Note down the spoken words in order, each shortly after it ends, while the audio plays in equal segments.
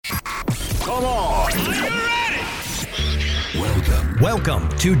Come on. Are you ready? Welcome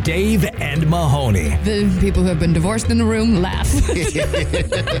to Dave and Mahoney. The people who have been divorced in the room laugh.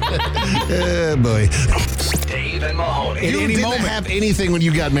 Boy. Dave and Mahoney. You didn't have anything when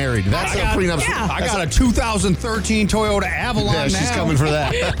you got married. That's a prenup. yeah. I got a 2013 Toyota Avalon Yeah, she's now. coming for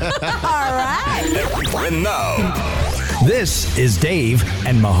that. All right. And now, This is Dave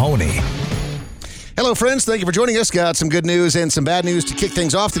and Mahoney. Hello, friends. Thank you for joining us. Got some good news and some bad news to kick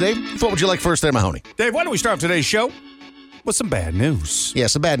things off today. What would you like first there, Mahoney? Dave, why don't we start off today's show with some bad news? Yeah,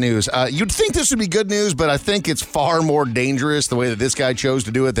 some bad news. You'd think this would be good news, but I think it's far more dangerous the way that this guy chose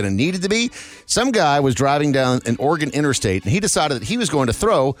to do it than it needed to be. Some guy was driving down an Oregon interstate, and he decided that he was going to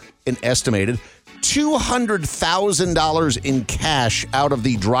throw an estimated $200,000 in cash out of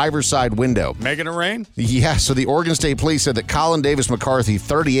the driver's side window. Making it rain? Yeah, so the Oregon State Police said that Colin Davis McCarthy,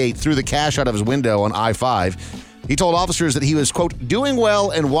 38, threw the cash out of his window on I-5. He told officers that he was, quote, doing well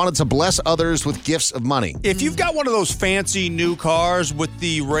and wanted to bless others with gifts of money. If you've got one of those fancy new cars with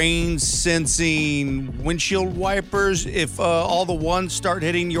the rain-sensing windshield wipers, if all the ones start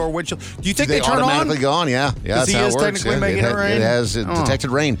hitting your windshield, do you think they turn automatically on? go on? Yeah, that's he how it is works. technically making it rain? It has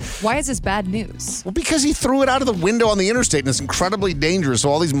detected rain. Why is this bad news? Well, because he threw it out of the window on the interstate, and it's incredibly dangerous. So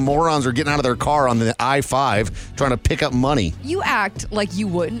all these morons are getting out of their car on the I-5 trying to pick up money. You act like you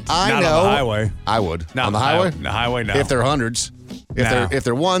wouldn't. I Not know. on the highway. I would. Not on the highway? The highway, no. If they're hundreds. No. If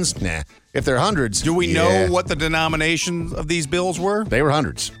they're ones, nah. If they're hundreds, Do we yeah. know what the denominations of these bills were? They were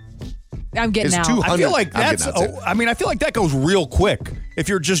hundreds. I'm getting It's out. 200. I feel like I'm that's. getting out, too. I feel like that goes real quick. If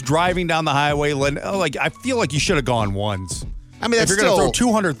you're just driving down the highway, I feel like you should have gone ones. I mean, If that's you're going to still...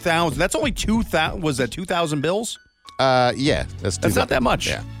 throw 200,000, that's only 2,000. Was that 2,000 bills? yeah. That's not that much.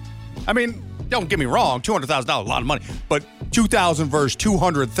 Yeah. I mean, don't get me wrong, $200,000 a lot of money, but 2,000 versus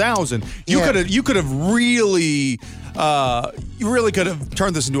 200,000, you could have really. You really could have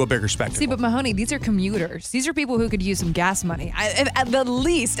turned this into a bigger spectacle. See, but Mahoney, these are commuters. These are people who could use some gas money. At the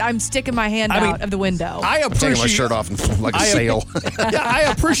least, I'm sticking my hand out of the window. I I'm taking my appreciate shirt off and like a sail. Yeah,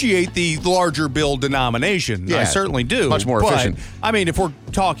 I appreciate the larger bill denomination. Yeah, I certainly do. much more but, efficient. I mean, if we're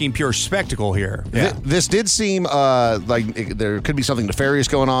talking pure spectacle here, yeah. This did seem like there could be something nefarious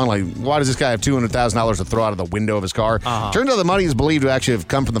going on. Like, why does this guy have $200,000 to throw out of the window of his car? Turns out the money is believed to actually have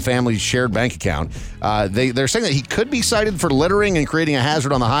come from the family's shared bank account. They're saying that he could be cited for littering and creating a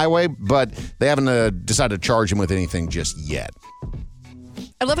hazard on the highway, but they haven't decided to charge him with anything just yet.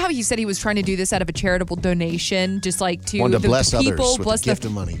 I love how you said he was trying to do this out of a charitable donation, just like to Wanted to the bless people, others with bless the gift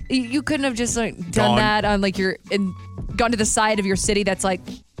of money. You couldn't have just done Gone. that on gone to the side of your city that's like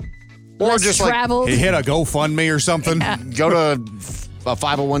Or less just like traveled. He hit a GoFundMe or something. go to a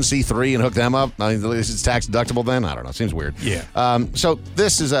 501c3 and hook them up. I mean, it's tax deductible then? I don't know. Seems weird. Yeah. So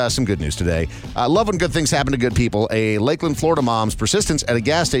this is some good news today. Love when good things happen to good people. A Lakeland, Florida mom's persistence at a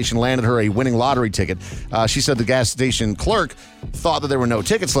gas station landed her a winning lottery ticket. She said the gas station clerk thought that there were no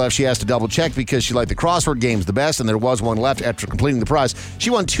tickets left. She asked to double check because she liked the crossword games the best, and there was one left after completing the prize.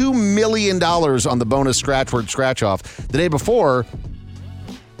 She won $2 million on the bonus scratch word scratch off. The day before,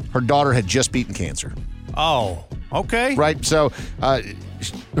 her daughter had just beaten cancer. Oh, okay. Right. So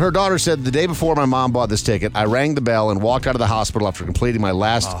her daughter said, the day before my mom bought this ticket, I rang the bell and walked out of the hospital after completing my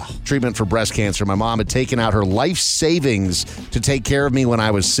last treatment for breast cancer. My mom had taken out her life savings to take care of me when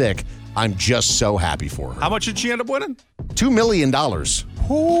I was sick. I'm just so happy for her. How much did she end up winning? $2 million.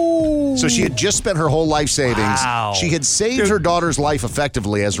 Ooh. So she had just spent her whole life savings. Wow. She had saved her daughter's life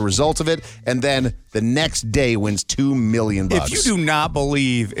effectively as a result of it, and then the next day wins $2 million. If you do not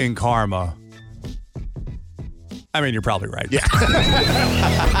believe in karma, I mean, you're probably right.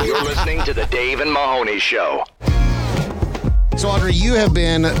 Yeah. you're listening to the Dave and Mahoney Show. So, Audrey, you have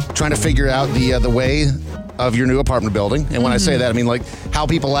been trying to figure out the way of your new apartment building. And when I say that, I mean, like, how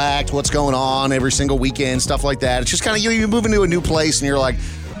people act, what's going on every single weekend, stuff like that. It's just kind of, you move into a new place and you're like,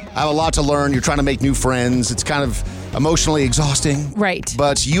 I have a lot to learn. You're trying to make new friends. It's kind of emotionally exhausting. Right.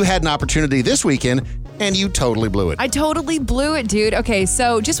 But you had an opportunity this weekend, and you totally blew it. I totally blew it, dude. Okay,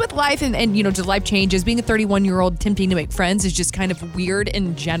 so just with life and just life changes, being a 31-year-old attempting to make friends is just kind of weird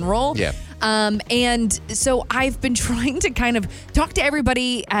in general. Yeah. And so I've been trying to kind of talk to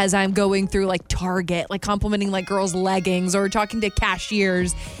everybody as I'm going through like Target, like complimenting like girls' leggings or talking to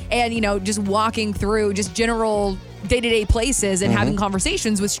cashiers and, just walking through just general day-to-day places and having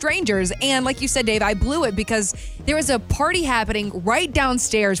conversations with strangers. And like you said, Dave, I blew it because there was a party happening right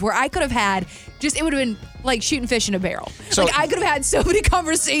downstairs where I could have had it would have been like shooting fish in a barrel. So like I could have had so many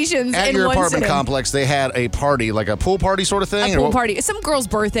conversations at in your one apartment sitting. complex, they had a party, like a pool party sort of thing? A pool party. Some girl's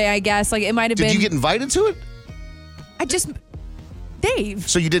birthday, I guess. Like it might have been. Did you get invited to it? Dave.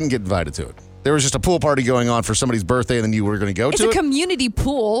 So you didn't get invited to it? There was just a pool party going on for somebody's birthday, and then you were going to go to it? It's a community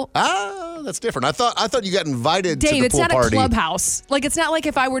pool. Ah, Oh, that's different. I thought you got invited to Dave, the it's pool not party. a clubhouse. Like, it's not like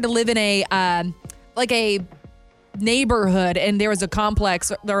if I were to live in a neighborhood and there was a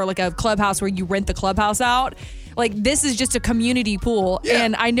complex or like a clubhouse where you rent the clubhouse out. Like, this is just a community pool. Yeah.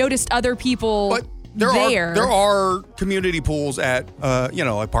 And I noticed other people But there are community pools at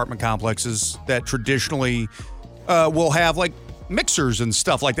apartment complexes that traditionally will have like mixers and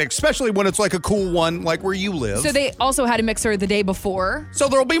stuff like that, especially when it's like a cool one like where you live. So they also had a mixer the day before. So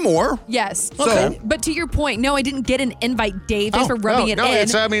there'll be more. Yes. Okay. But to your point, no, I didn't get an invite, Dave. Thanks for rubbing it in.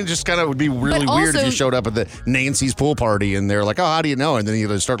 It's, I mean, just kind of would be really But weird if also- you showed up at the Nancy's pool party and they're like, oh, how do you know? And then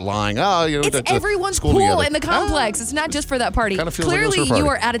you start lying. Oh, you know, It's went to everyone's school pool together. in the complex. It's not just for that party. Kinda feels like it was Clearly, for a you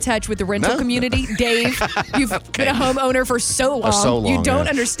party. are out of touch with the rental No. community, Dave. You've been a homeowner for so long. You long, don't yeah.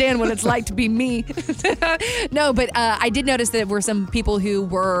 understand what it's like to be me. No, but I did notice that there were some people who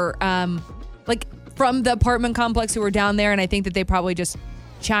were like from the apartment complex who were down there, and I think that they probably just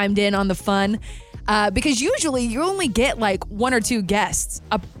chimed in on the fun because usually you only get like 1 or 2 guests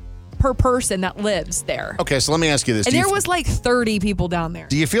per person that lives there. Okay, so let me ask you this. And Do you there was like 30 people down there.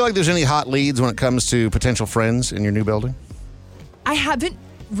 Do you feel like there's any hot leads when it comes to potential friends in your new building? I haven't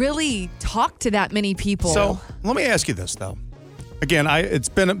really talked to that many people. So let me ask you this though. Again, it's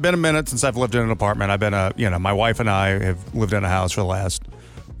been a minute since I've lived in an apartment. I've been my wife and I have lived in a house for the last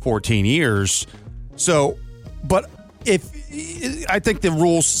 14 years. So, but I think the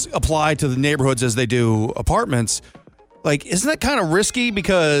rules apply to the neighborhoods as they do apartments. Like, isn't that kind of risky?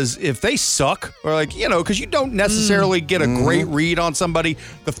 Because if they suck, or like, because you don't necessarily get a great read on somebody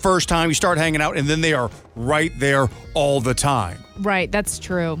the first time you start hanging out, and then they are right there all the time. Right, that's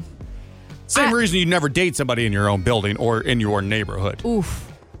true. Same reason you never date somebody in your own building or in your neighborhood. Oof.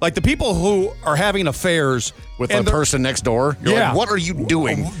 Like the people who are having affairs With the person next door? You're Yeah. like, what are you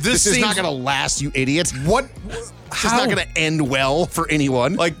doing? This is seems- not going to last, you idiot. What? This is not going to end well for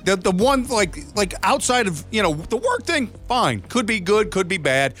anyone. Like the one like outside of the work thing, fine, could be good, could be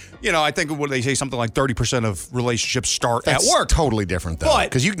bad. I think what they say something like 30% of relationships start That's at work. totally different, though. But-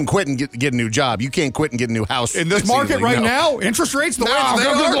 Because you can quit and get a new job. You can't quit and get a new house. In this this market easily, right no. now, interest rates the way that they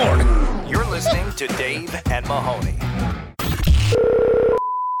good are. Lord. You're listening to Dave and Mahoney.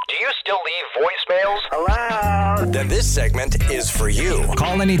 Do you still leave voicemails? Hello? Then this segment is for you.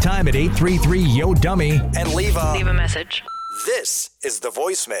 Call anytime at 833-YO-DUMMY and leave a message. This is the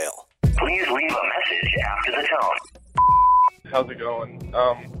voicemail. Please leave a message after the tone. How's it going?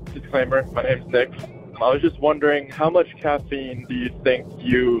 Disclaimer, my name's Nick. I was just wondering, how much caffeine do you think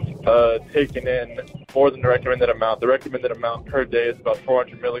you've taken in more than the recommended amount? The recommended amount per day is about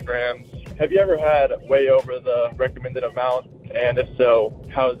 400 milligrams. Have you ever had way over the recommended amount? And if so,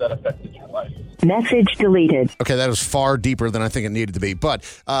 how has that affected your life? Message deleted. Okay, that was far deeper than I think it needed to be. But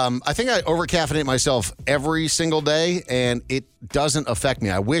I think I over-caffeinate myself every single day, and it doesn't affect me.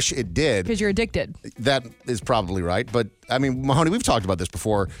 I wish it did. Because you're addicted. That is probably right. But, I mean, Mahoney, we've talked about this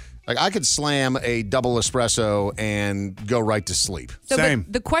before. Like, I could slam a double espresso and go right to sleep. So Same.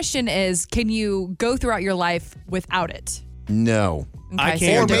 But the question is, can you go throughout your life without it? No. I Okay, so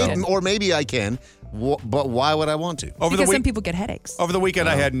can't. you're Or maybe- addicted. Or maybe I can, but why would I want to? Because some people get headaches. Over the weekend,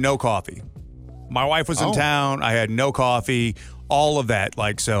 I had no coffee. My wife was in Oh. town. I had no coffee. All of that,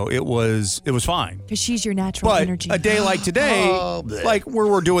 so it was fine. Because she's your natural But energy. a day like today, Oh, bleh. like where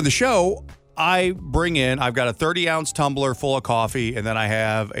we're doing the show, I've got a 30-ounce tumbler full of coffee, and then I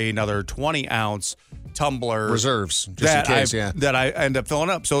have another 20-ounce tumbler Reserves, just in case, that I end up filling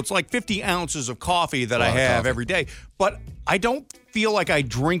up. So it's like 50 ounces of coffee that I lot of have coffee. every day. But I don't feel like I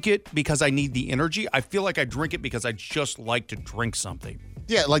drink it because I need the energy. I feel like I drink it because I just like to drink something.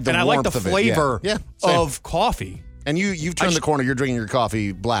 Yeah, like the And I warmth like the of it. flavor Yeah, same. of coffee. And you've turned the corner. You're drinking your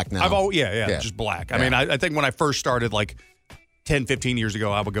coffee black now. Yeah, just black. I mean, I think when I first started, like 10, 15 years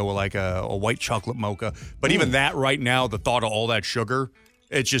ago, I would go with like a white chocolate mocha. But even that right now, the thought of all that sugar,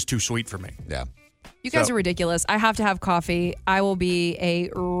 it's just too sweet for me. Yeah. You guys So- are ridiculous. I have to have coffee. I will be a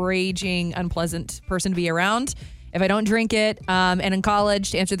raging, unpleasant person to be around if I don't drink it. And in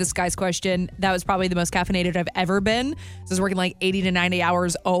college, to answer this guy's question, that was probably the most caffeinated I've ever been. So I was working like 80 to 90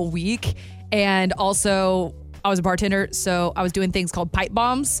 hours a week. And also, I was a bartender, so I was doing things called pipe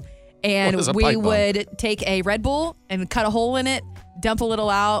bombs. And What is a we pipe bomb? would take a Red Bull and cut a hole in it, dump a little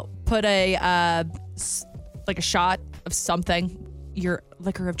out, put a like a shot of something, your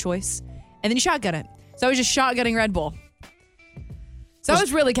liquor of choice, and then you shotgun it. So I was just shotgunning Red Bull. So I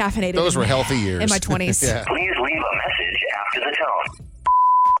was really caffeinated. Those were healthy years. in my 20s. Yeah. Please leave a message after the tone.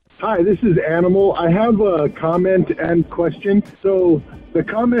 Hi, this is Animal. I have a comment and question. So the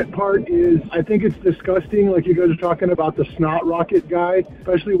comment part is, I think it's disgusting, like you guys are talking about the snot rocket guy,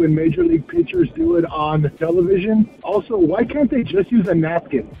 especially when Major League pitchers do it on television. Also, why can't they just use a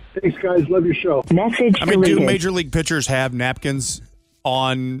napkin? Thanks, guys. Love your show. Message deleted. Do Major League pitchers have napkins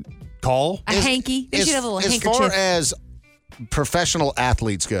on call? A hanky. They should have a little As handkerchief. far as professional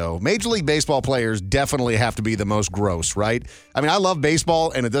athletes go, Major League Baseball players definitely have to be the most gross, right? I mean, I love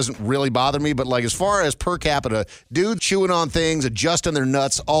baseball, and it doesn't really bother me, but like as far as per capita, dudes chewing on things, adjusting their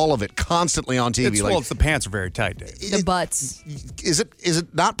nuts, all of it, constantly on TV. It's the pants are very tight, Dave. The butts. Is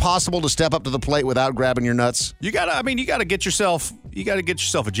it not possible to step up to the plate without grabbing your nuts? You gotta get yourself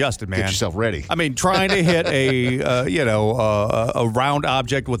adjusted, man. Get yourself ready. I mean, trying to hit a round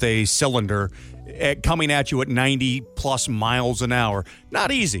object with a cylinder coming at you at 90 plus miles an hour, not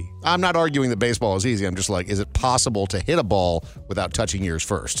easy. I'm not arguing that baseball is easy. I'm just like, is it possible to hit a ball without touching yours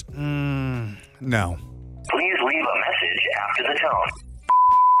first? No. Please leave a message after the tone.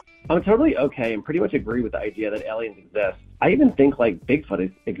 I'm totally okay and pretty much agree with the idea that aliens exist. I even think like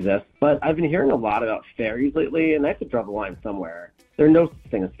Bigfoot exists, but I've been hearing a lot about fairies lately, and I have to draw the line somewhere. There are no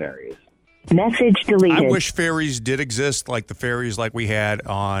such thing as fairies. Message deleted. I wish fairies did exist, like the fairies like we had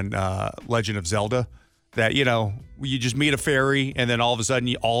on Legend of Zelda. That, you just meet a fairy, and then all of a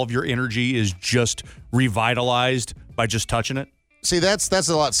sudden, all of your energy is just revitalized by just touching it. See, that's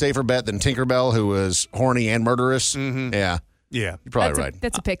a lot safer bet than Tinkerbell, who was horny and murderous. Mm-hmm. Yeah. Yeah. You're probably right.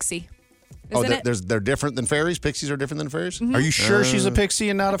 That's a pixie. Isn't it? They're different than fairies? Pixies are different than fairies? Mm-hmm. Are you sure she's a pixie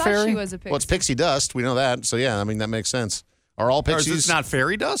and not I a thought fairy? she was a pixie. Well, it's pixie dust. We know that. So, yeah, I mean, that makes sense. Are all Or pixies? is it not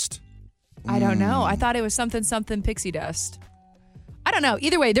fairy dust? I don't know. I thought it was something pixie dust. I don't know.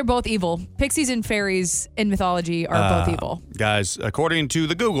 Either way, they're both evil. Pixies and fairies in mythology are both evil. Guys, according to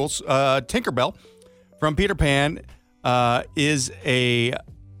the Googles, Tinkerbell from Peter Pan is a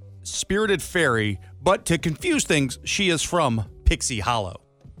spirited fairy, but to confuse things, she is from Pixie Hollow.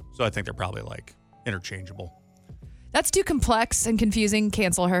 So I think they're probably like interchangeable. That's too complex and confusing.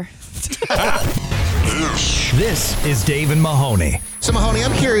 Cancel her. This is Dave and Mahoney. So, Mahoney,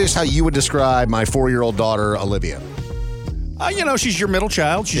 I'm curious how you would describe my 4-year-old daughter, Olivia. She's your middle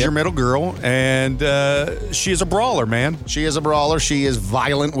child. She's your middle girl, and she is a brawler, man. She is a brawler. She is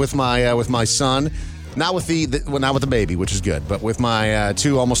violent with my son. Not with not with the baby, which is good, but with my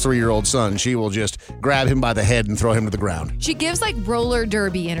 2, almost 3-year-old son, she will just grab him by the head and throw him to the ground. She gives like roller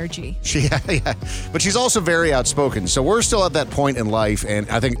derby energy. Yeah. But she's also very outspoken. So we're still at that point in life, and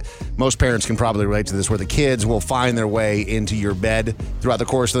I think most parents can probably relate to this, where the kids will find their way into your bed throughout the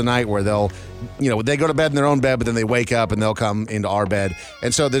course of the night, where they'll, they go to bed in their own bed, but then they wake up and they'll come into our bed.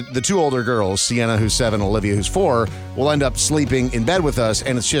 And so the 2 older girls, Sienna, who's 7, Olivia, who's 4, will end up sleeping in bed with us,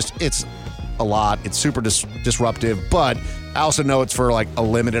 and it's a lot. It's super disruptive, but I also know it's for like a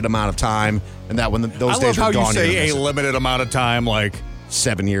limited amount of time, and that when those days are gone. I love how you say a limited amount of time, like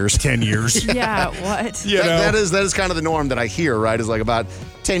 7 years, 10 years. Yeah, what? That is kind of the norm that I hear. Right, is like about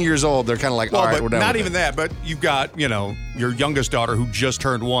 10 years old. They're kind of like, all right, we're done. Not with even it. that, but you've got your youngest daughter who just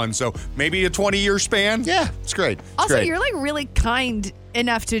turned 1, so maybe a 20-year span. Yeah, it's great. Also, you're like really kind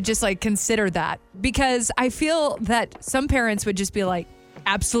enough to just like consider that, because I feel that some parents would just be like,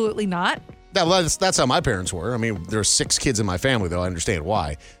 absolutely not. That's how my parents were. I mean, there are 6 kids in my family, though. I understand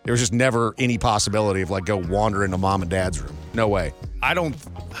why. There was just never any possibility of like go wander into mom and dad's room. No way. I don't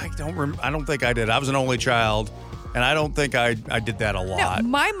think I did. I was an only child, and I don't think I did that a lot. No,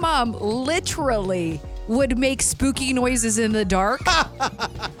 my mom literally would make spooky noises in the dark.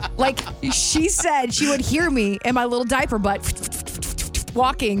 Like she said, she would hear me in my little diaper butt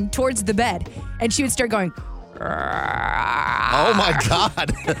walking towards the bed, and she would start going, oh my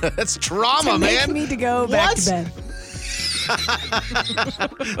God. That's trauma, to man. make me to go back to bed.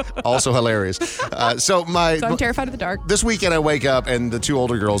 Also hilarious. So I'm terrified of the dark. This weekend I wake up and the 2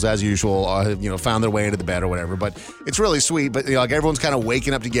 older girls, as usual, found their way into the bed or whatever. But it's really sweet. But like everyone's kind of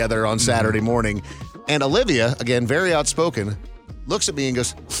waking up together on Saturday morning, and Olivia, again very outspoken, looks at me and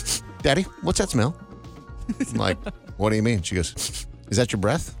goes, "Daddy, what's that smell?" I'm like, "What do you mean?" She goes, "Is that your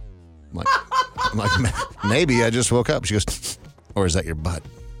breath?" I'm like, maybe I just woke up. She goes, "Or is that your butt?"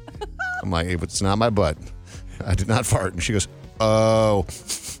 I'm like, "It's not my butt. I did not fart." And she goes, "Oh,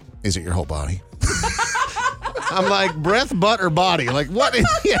 is it your whole body?" I'm like, breath, butt, or body? Like, what in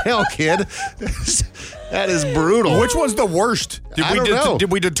the hell, kid? That is brutal. Which one's the worst? I don't know.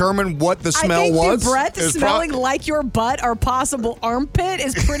 Did we determine what the smell I think was? your breath smelling like your butt or possible armpit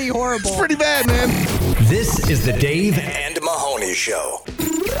is pretty horrible. It's pretty bad, man. This is the Dave and Mahoney Show.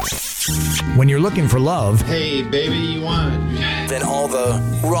 When you're looking for love, Hey, baby, you want love in all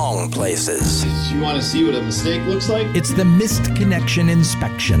the wrong places. You want to see what a mistake looks like? It's the Missed Connection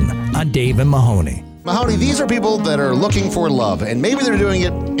Inspection on Dave and Mahoney. Mahoney, these are people that are looking for love, and maybe they're doing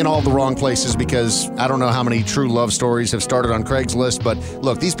it in all the wrong places because I don't know how many true love stories have started on Craigslist, but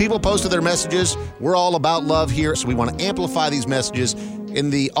look, these people posted their messages. We're all about love here, so we want to amplify these messages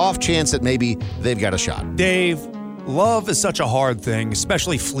in the off chance that maybe they've got a shot. Dave, love is such a hard thing,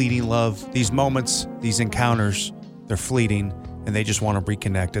 especially fleeting love. These moments, these encounters, they're fleeting, and they just want to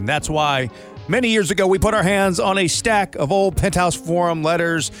reconnect. And that's why many years ago we put our hands on a stack of old Penthouse Forum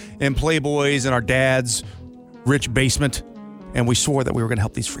letters and Playboys in our dad's rich basement, and we swore that we were going to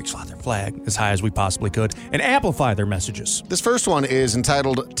help these freaks fly their flag as high as we possibly could and amplify their messages. This first one is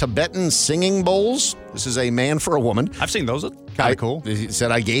entitled Tibetan Singing Bowls. This is a man for a woman. I've seen those. Kind of cool. He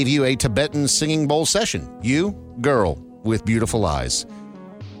said, I gave you a Tibetan singing bowl session. You, girl with beautiful eyes.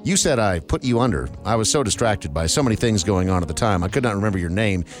 You said I put you under. I was so distracted by so many things going on at the time. I could not remember your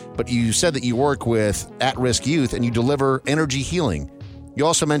name, but you said that you work with at-risk youth and you deliver energy healing. You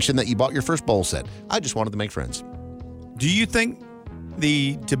also mentioned that you bought your first bowl set. I just wanted to make friends. Do you think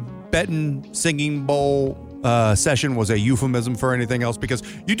the Tibetan singing bowl session was a euphemism for anything else? Because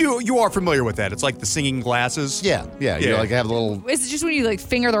you are familiar with that. It's like the singing glasses. Yeah. You like have a little. Is it just when you like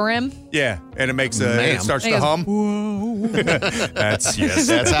finger the rim? Yeah, and it makes it starts to hum. That's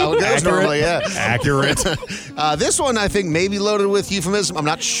how it goes normally. Yeah, accurate. This one I think may be loaded with euphemism. I'm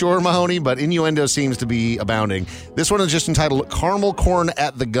not sure, Mahoney, but innuendo seems to be abounding. This one is just entitled "Caramel Corn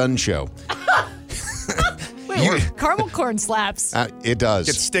at the Gun Show." Caramel corn slaps. It does.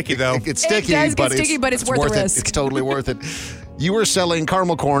 It's sticky, though. It's sticky, it does get sticky, but it's worth the risk. It's totally worth it. You were selling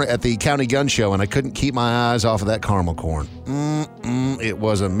caramel corn at the county gun show, and I couldn't keep my eyes off of that caramel corn. It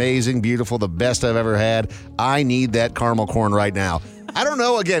was amazing, beautiful, the best I've ever had. I need that caramel corn right now. I don't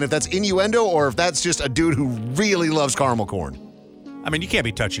know, again, if that's innuendo or if that's just a dude who really loves caramel corn. I mean, you can't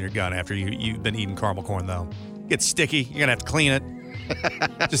be touching your gun after you've been eating caramel corn, though. It gets sticky. You're going to have to clean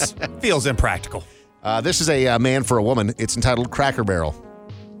it. Just feels impractical. This is a man for a woman. It's entitled Cracker Barrel.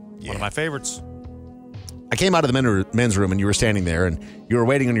 One of my favorites. I came out of the men's room and you were standing there and you were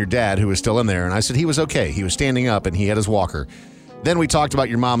waiting on your dad who was still in there. And I said he was okay. He was standing up and he had his walker. Then we talked about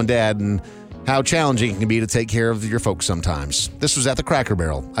your mom and dad and how challenging it can be to take care of your folks sometimes. This was at the Cracker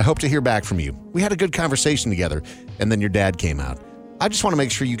Barrel. I hope to hear back from you. We had a good conversation together and then your dad came out. I just want to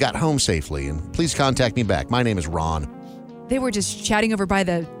make sure you got home safely and please contact me back. My name is Ron. They were just chatting over by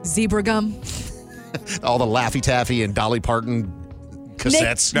the zebra gum. All the Laffy Taffy and Dolly Parton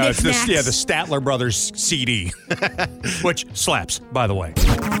cassettes. No, it's the Statler Brothers CD, which slaps, by the way.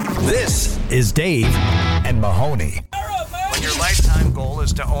 This is Dave and Mahoney. When your lifetime goal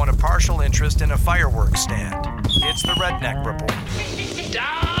is to own a partial interest in a fireworks stand, it's the Redneck Report.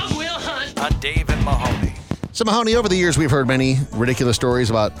 Dog will hunt on Dave and Mahoney. So, Mahoney, over the years, we've heard many ridiculous stories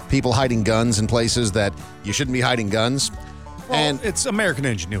about people hiding guns in places that you shouldn't be hiding guns. Well, and it's American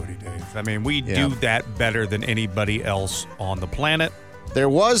ingenuity, Dave. I mean, we do that better than anybody else on the planet. There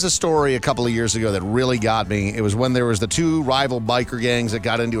was a story a couple of years ago that really got me. It was when there was the two rival biker gangs that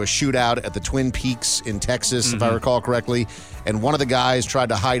got into a shootout at the Twin Peaks in Texas, if I recall correctly. And one of the guys tried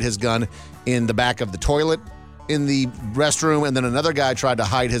to hide his gun in the back of the toilet in the restroom, and then another guy tried to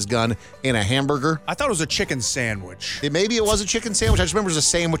hide his gun in a hamburger. I thought it was a chicken sandwich. Maybe it was a chicken sandwich. I just remember it was a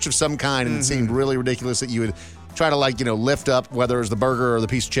sandwich of some kind, and it seemed really ridiculous that you would try to, lift up, whether it was the burger or the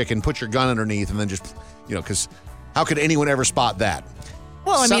piece of chicken, put your gun underneath, and then just, because how could anyone ever spot that?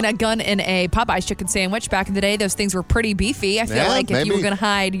 Well, I mean, a gun in a Popeye's chicken sandwich back in the day, those things were pretty beefy. I feel like if you were going to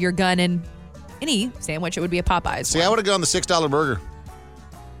hide your gun in any sandwich, it would be a Popeye's. See, I would have gone the $6 burger.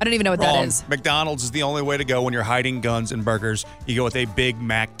 I don't even know what that is. McDonald's is the only way to go when you're hiding guns and burgers. You go with a Big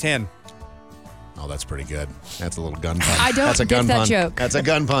Mac 10. Oh, that's pretty good. That's a little gun pun. I don't get that joke. That's a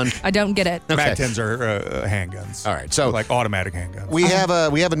gun pun. I don't get it. Okay. Mac 10s are handguns. All right, so like automatic handguns. We have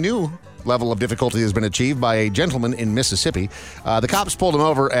a new level of difficulty has been achieved by a gentleman in Mississippi. The cops pulled him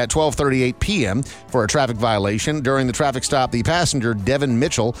over at 12:38 p.m. for a traffic violation. During the traffic stop, the passenger, Devin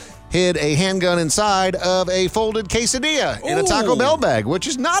Mitchell, hid a handgun inside of a folded quesadilla in a Taco Bell bag, which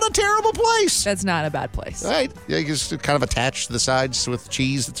is not a terrible place. That's not a bad place. Right. Yeah, you just kind of attach the sides with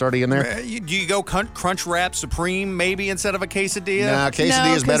cheese that's already in there. Do you go Crunch Wrap Supreme maybe instead of a quesadilla? Nah,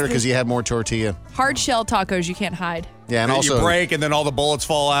 quesadilla is better because you have more tortilla. Hard shell tacos you can't hide. Yeah, and also you break and then all the bullets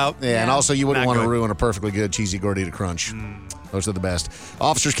fall out. Yeah, and also you wouldn't want to ruin a perfectly good cheesy gordita crunch. Those are the best.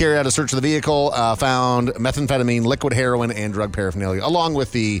 Officers carried out a search of the vehicle, found methamphetamine, liquid heroin, and drug paraphernalia, along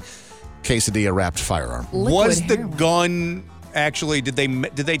with the quesadilla wrapped firearm. Was the gun actually, did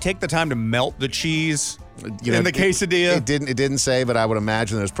they take the time to melt the cheese in the quesadilla? It didn't say, but I would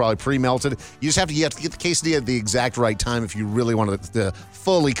imagine that it's probably pre-melted. You have to get the quesadilla at the exact right time if you really want to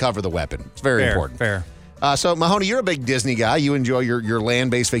fully cover the weapon. It's very important. Fair. So, Mahoney, you're a big Disney guy. You enjoy your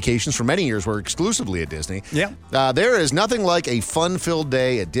land-based vacations. For many years, were exclusively at Disney. Yeah. There is nothing like a fun-filled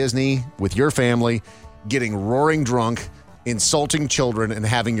day at Disney with your family, getting roaring drunk, insulting children, and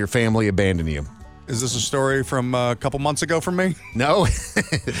having your family abandon you. Is this a story from a couple months ago from me? No.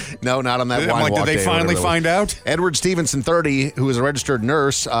 No, not on that wine walk did they day, finally whatever. find out? Edward Stevenson, 30, who is a registered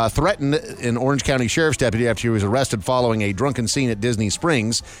nurse, threatened an Orange County Sheriff's deputy after he was arrested following a drunken scene at Disney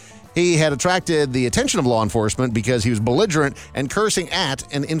Springs. He had attracted the attention of law enforcement because he was belligerent and cursing at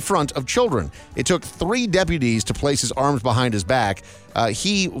and in front of children. It took 3 deputies to place his arms behind his back.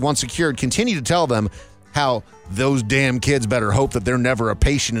 He, once secured, continued to tell them how those damn kids better hope that they're never a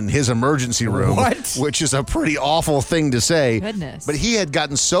patient in his emergency room. What? Which is a pretty awful thing to say. Goodness. But he had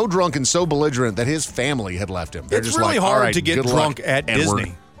gotten so drunk and so belligerent that his family had left him. They're It's just really like, all hard right, to get good drunk luck, at Edward.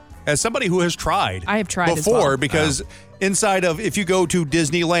 Disney. As somebody who has tried. I have tried as before well. because inside of, if you go to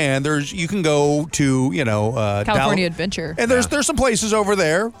Disneyland, you can go to, California Adventure. And there's some places over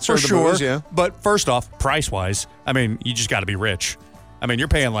there for Serve the sure. booze, yeah. But first off, price-wise, I mean, you just got to be rich. I mean, you're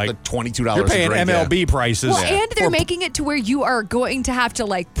paying like $22 You're paying a drink, MLB prices. Well, and they're making it to where you are going to have to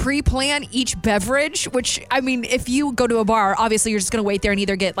like pre-plan each beverage, which, I mean, if you go to a bar, obviously you're just going to wait there and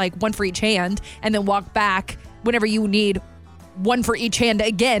either get like one for each hand and then walk back whenever you need one for each hand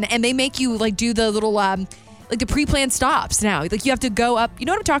again. And they make you like do the little, like the pre-planned stops now. Like you have to go up. You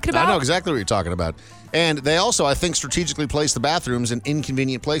know what I'm talking about? I know exactly what you're talking about. And they also, I think, strategically place the bathrooms in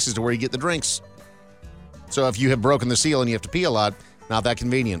inconvenient places to where you get the drinks. So if you have broken the seal and you have to pee a lot, not that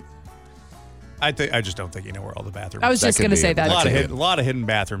convenient. I just don't think you know where all the bathrooms. I was just going to say that. A lot of hidden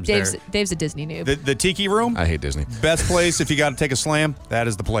bathrooms there. Dave's a Disney noob. The Tiki Room. I hate Disney. Best place if you got to take a slam. That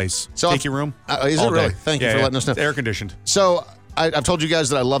is the place. Tiki Room. Is it all really? day. Thank you for letting us know. It's air conditioned. So I've told you guys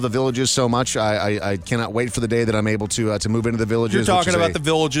that I love the Villages so much. I cannot wait for the day that I'm able to move into the Villages. You're talking about the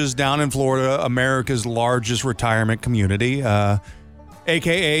Villages down in Florida, America's largest retirement community.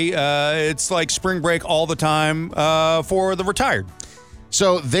 AKA, it's like spring break all the time for the retired.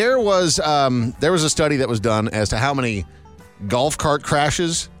 So there was a study that was done as to how many golf cart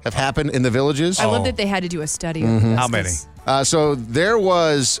crashes have happened in the Villages. I love that they had to do a study on this. How many? So there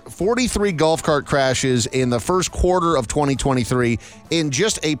was 43 golf cart crashes in the first quarter of 2023 in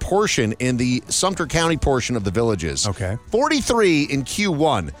just a portion in the Sumter County portion of the Villages. Okay. 43 in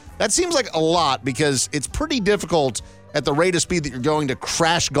Q1. That seems like a lot because it's pretty difficult at the rate of speed that you're going to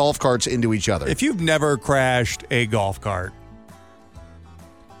crash golf carts into each other. If you've never crashed a golf cart,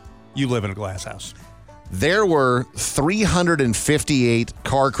 you live in a glass house. There were 358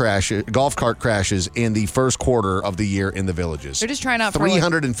 golf cart crashes in the first quarter of the year in the Villages. They're just trying out for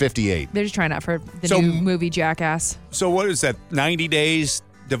 358. They're just trying out for the new movie Jackass. So what is that? 90 days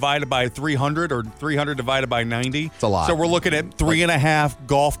divided by 300 or 300 divided by 90? It's a lot. So we're looking at 3.5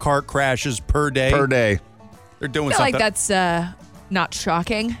 golf cart crashes per day. Per day. They're doing I feel something. like that's not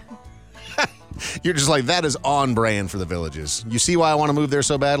shocking. You're just like, that is on brand for the Villages. You see why I want to move there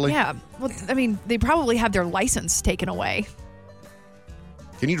so badly? Yeah. Well, I mean, they probably have their license taken away.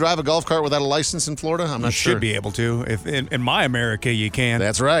 Can you drive a golf cart without a license in Florida? I'm not You sure. should be able to. If in my America, you can.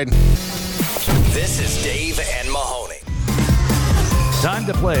 That's right. This is Dave and Mahoney. Time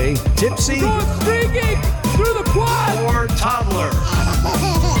to play Tipsy Streaking through the quad. or Toddler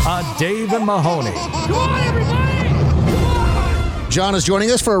on Dave and Mahoney. Come on, everybody. John is joining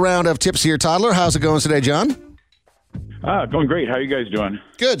us for a round of Tipsy or Toddler. How's it going today, John? Going great. How are you guys doing?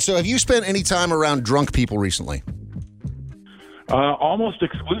 Good. So have you spent any time around drunk people recently? Almost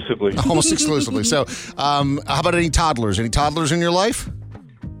exclusively. Almost exclusively. So how about any toddlers? Any toddlers in your life?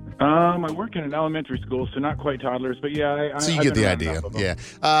 I work in an elementary school, so not quite toddlers, but yeah. So you I've get been the around idea. enough of them.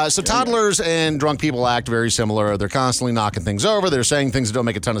 Yeah. So toddlers and drunk people act very similar. They're constantly knocking things over. They're saying things that don't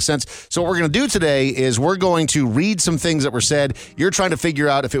make a ton of sense. So what we're going to do today is we're going to read some things that were said. You're trying to figure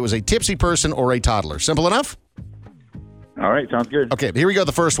out if it was a tipsy person or a toddler. Simple enough? All right. Sounds good. Okay, here we go.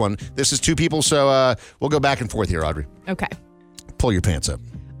 The first one. This is two people, so we'll go back and forth here, Audrey. Okay. Pull your pants up.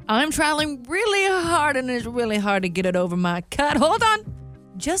 I'm trying really hard, and it's really hard to get it over my cut. Hold on.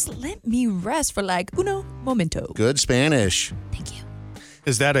 Just let me rest for like uno momento. Good Spanish. Thank you.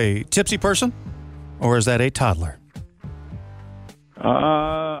 Is that a tipsy person or is that a toddler?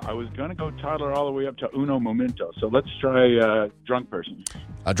 I was going to go toddler all the way up to uno momento, so let's try drunk person.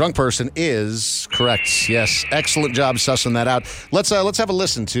 A drunk person is correct. Yes, excellent job sussing that out. Let's have a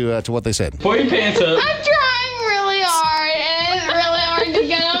listen to what they said. Pull your pants up. I'm trying really hard, and it's really hard to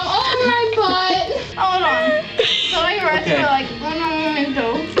get them over my butt. Hold on. So let me rest for like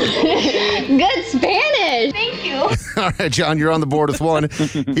All right, John, you're on the board with one.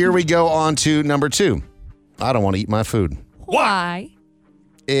 Here we go on to number 2. I don't want to eat my food. Why?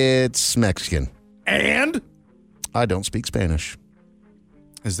 It's Mexican. And? I don't speak Spanish.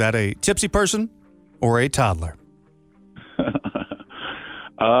 Is that a tipsy person or a toddler?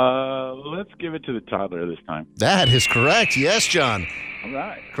 Let's give it to the toddler this time. That is correct. Yes, John. All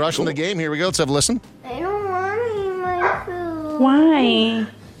right. Crushing the game. Here we go. Let's have a listen. I don't want to eat my food. Why?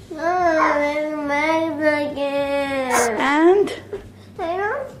 No, it's Mexican. And? I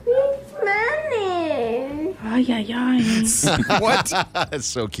don't speak Spanish. Ay, ay, ay. What? That's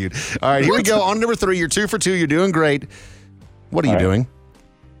so cute. All right, here we go. On number 3, you're 2 for 2. You're doing great. What are you doing?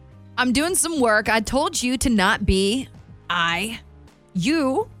 I'm doing some work. I told you to not be.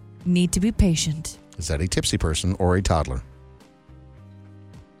 You need to be patient. Is that a tipsy person or a toddler?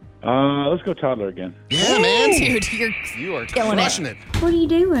 Let's go toddler again. Yeah, man. Dude, You are killing crushing it. What are you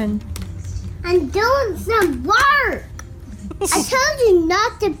doing? I'm doing some work. I told you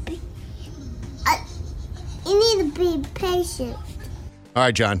not to be. You need to be patient. All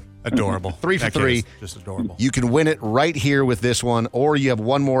right, John. Adorable. 3 for That kid 3. is just adorable. You can win it right here with this one, or you have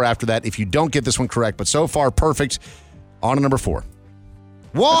one more after that if you don't get this one correct. But so far, perfect. On to number 4.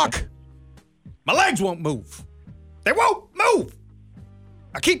 Walk. My legs won't move. They won't move.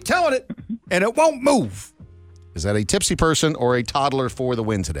 I keep telling it, and it won't move. Is that a tipsy person or a toddler for the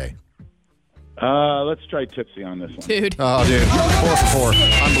win today? Let's try tipsy on this one. Dude. Oh, dude. 4 for 4.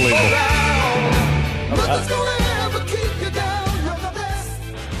 Unbelievable.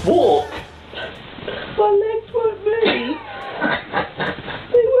 Walk. My legs won't move.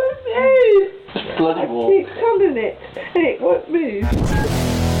 They won't move. Bloody walk. Keep telling it, and it won't move.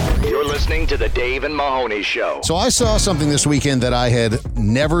 You're listening to the Dave and Mahoney Show. So I saw something this weekend that I had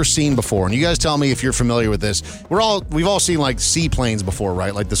never seen before. And you guys tell me if you're familiar with this. We've all seen like seaplanes before,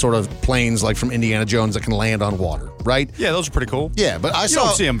 right? Like the sort of planes like from Indiana Jones that can land on water, right? Yeah, those are pretty cool. Yeah, but You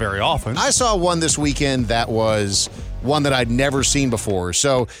don't see them very often. I saw one this weekend that was one that I'd never seen before.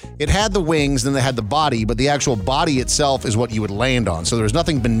 So it had the wings, then they had the body, but the actual body itself is what you would land on. So there was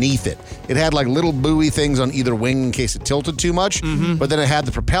nothing beneath it. It had like little buoy things on either wing in case it tilted too much, but then it had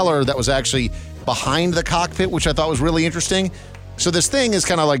the propeller that was actually behind the cockpit, which I thought was really interesting. So this thing is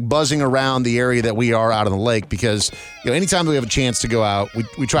kind of like buzzing around the area that we are out on the lake because, anytime we have a chance to go out,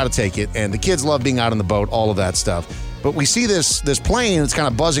 we try to take it. And the kids love being out on the boat, all of that stuff. But we see this plane, it's kind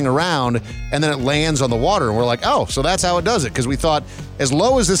of buzzing around, and then it lands on the water. And we're like, oh, so that's how it does it. Because we thought, as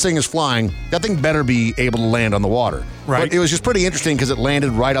low as this thing is flying, that thing better be able to land on the water. Right. But it was just pretty interesting because it landed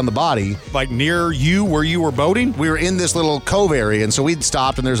right on the body. Like near you where you were boating? We were in this little cove area, and so we'd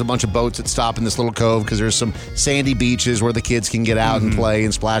stopped, and there's a bunch of boats that stop in this little cove because there's some sandy beaches where the kids can get out and play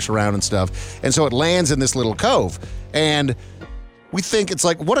and splash around and stuff. And so it lands in this little cove. And we think it's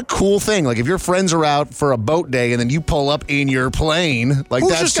like, what a cool thing. Like if your friends are out for a boat day and then you pull up in your plane, like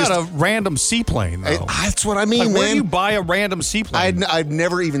Who's that's just got a random seaplane, though? That's what I mean, Like, man. where do you buy a random seaplane? I'd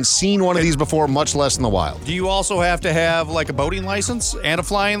never even seen one of these before, much less in the wild. Do you also have to have like a boating license and a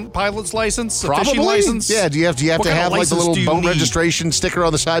flying pilot's license, a Probably. fishing license? Yeah, do you have What to kind of have like the license do little you boat need? registration sticker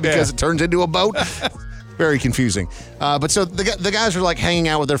on the side because it turns into a boat? Very confusing. But so the guys are like hanging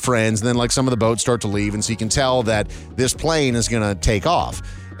out with their friends, and then like some of the boats start to leave, and so you can tell that this plane is going to take off.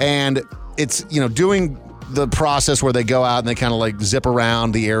 And it's, doing the process where they go out and they kind of like zip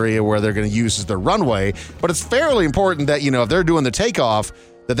around the area where they're going to use as their runway. But it's fairly important that, if they're doing the takeoff,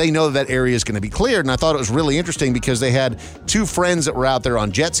 that they know that area is going to be cleared. And I thought it was really interesting because they had 2 friends that were out there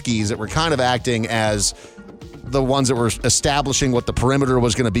on jet skis that were kind of acting as the ones that were establishing what the perimeter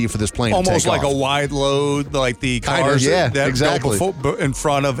was going to be for this plane Almost to take like off. a wide load, like the Kind of, cars yeah, that exactly. go in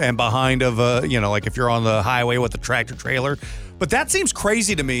front of and behind of, like if you're on the highway with the tractor trailer. But that seems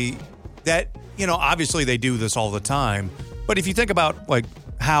crazy to me that, obviously they do this all the time. But if you think about like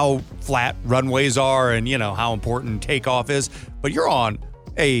how flat runways are and, how important takeoff is, but you're on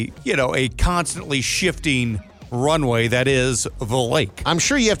a constantly shifting runway that is the lake. I'm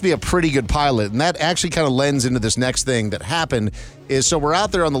sure you have to be a pretty good pilot, and that actually kind of lends into this next thing that happened. Is so we're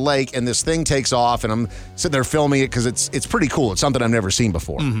out there on the lake, and this thing takes off, and I'm sitting there filming it because it's pretty cool. It's something I've never seen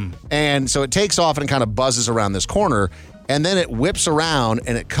before. And so it takes off and it kind of buzzes around this corner, and then it whips around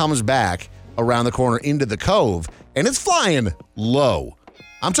and it comes back around the corner into the cove, and it's flying low.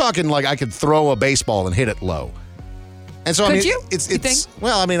 I'm talking like I could throw a baseball and hit it low. And so, Could you? It's think?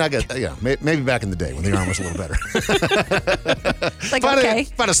 well, I got maybe back in the day when the arm was a little better. Like,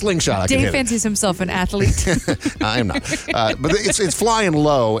 if I had a slingshot, I could Dave hit it. fancies himself an athlete. I am not. But it's flying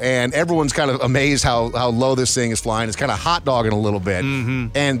low, and everyone's kind of amazed how low this thing is flying. It's kind of hot dogging a little bit.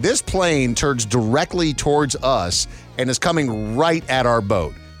 And this plane turns directly towards us and is coming right at our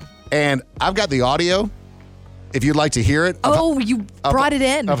boat. And I've got the audio, if you'd like to hear it. You brought it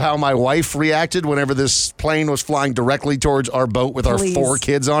in. Of how my wife reacted whenever this plane was flying directly towards our boat with Please. our 4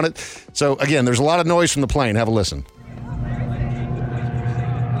 kids on it. So, again, there's a lot of noise from the plane. Have a listen.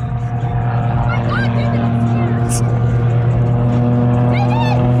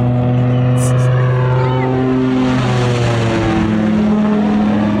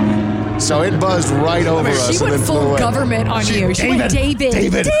 So it buzzed right over us. She went full government on you. She went,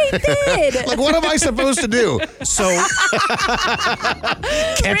 David. Like, what am I supposed to do? So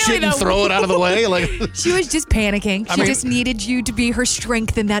catch it and throw it out of the way? Like, she was just panicking. She just needed you to be her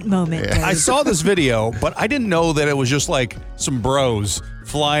strength in that moment. Yeah. I saw this video, but I didn't know that it was just like some bros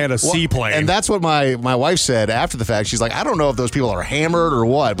flying a seaplane. And that's what my wife said after the fact. She's like, I don't know if those people are hammered or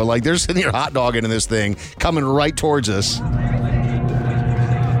what, but like they're sitting here hot dogging in this thing coming right towards us.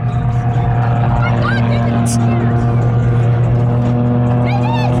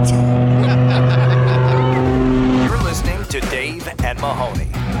 You're listening to Dave and Mahoney.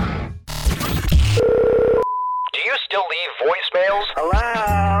 Do you still leave voicemails?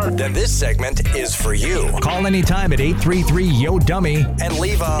 Hello? Then this segment is for you. Call anytime at 833-YO-DUMMY and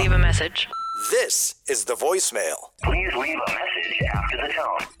leave a message. This is the voicemail. Please leave a message after the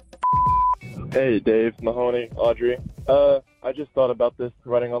tone. Hey, Dave, Mahoney, Audrey. I just thought about this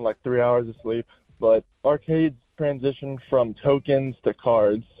running on like 3 hours of sleep, but arcades transitioned from tokens to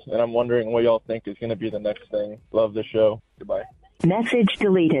cards, and I'm wondering what y'all think is going to be the next thing. Love the show. Goodbye. Message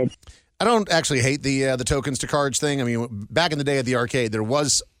deleted. I don't actually hate the tokens to cards thing. I mean, back in the day at the arcade,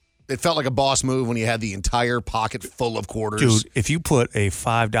 it felt like a boss move when you had the entire pocket full of quarters. Dude, if you put a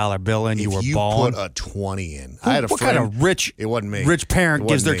 $5 bill in, you were balling. If you put a 20 in. I had a what friend. kind of rich? It wasn't me. Rich parent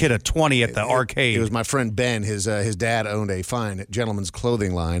gives their me. kid a 20 at the arcade. It was my friend Ben. His dad owned a fine gentleman's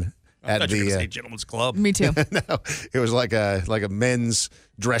clothing line. I thought you were going to say Gentleman's Club. Me too. No, it was like a men's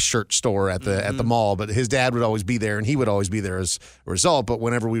dress shirt store at the mall. But his dad would always be there, and he would always be there as a result. But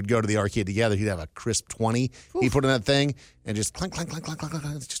whenever we would go to the arcade together, he'd have a crisp 20 he put in that thing, and just clink, clink, clink, clink, clink,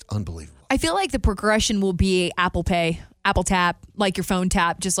 clink. It's just unbelievable. I feel like the progression will be Apple Pay, Apple Tap, like your phone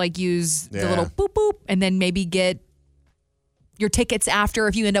tap. Just like use the little boop boop, and then maybe get your tickets after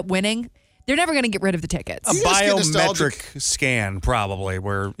if you end up winning. They're never going to get rid of the tickets. A biometric scan, probably,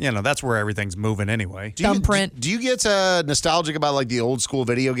 where, that's where everything's moving anyway. Thumbprint. Do you get nostalgic about like the old school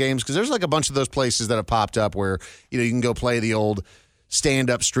video games? Because there's like a bunch of those places that have popped up where, you can go play the old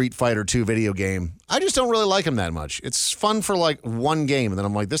stand-up Street Fighter 2 video game. I just don't really like them that much. It's fun for like one game, and then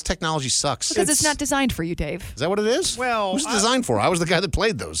I'm like, this technology sucks. Because it's not designed for you, Dave. Is that what it is? Well, who's it designed for? I was the guy that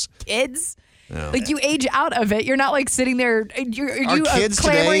played those. Kids. No. Like you age out of it. You're not like sitting there. Are you kids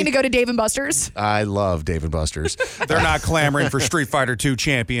clamoring today- to go to Dave & Buster's? I love Dave & Buster's. They're not clamoring for Street Fighter 2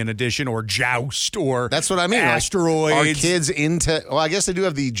 Champion Edition or Joust or That's what I mean. Asteroids. Like, are kids into? Well, I guess they do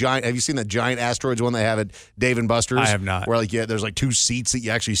have the giant. Have you seen that giant asteroids one they have at Dave & Buster's? I have not. Where like there's like 2 seats that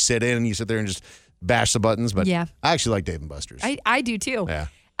you actually sit in, and you sit there and just bash the buttons. But Yeah. I actually like Dave & Buster's. I do too. Yeah.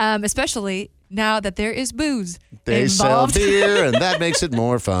 Especially now that there is booze They involved. sell beer, and that makes it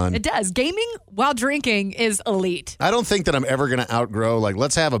more fun. It does. Gaming while drinking is elite. I don't think that I'm ever going to outgrow, like,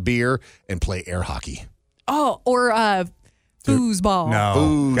 let's have a beer and play air hockey. Oh, or foosball. No,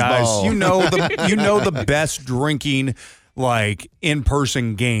 Foosball. guys, you know the best drinking like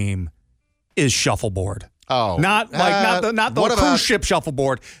in-person game is shuffleboard. Oh, not the what cruise about- ship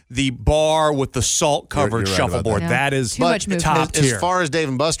shuffleboard, the bar with the salt covered You're right about shuffleboard. that. That is Too much movement. top tier. As far as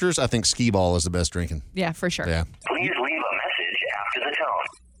Dave & Buster's, I think skee ball is the best drinking. Yeah, for sure. Yeah. Please leave a message after the tone.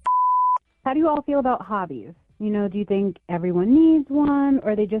 How do you all feel about hobbies? Do you think everyone needs one,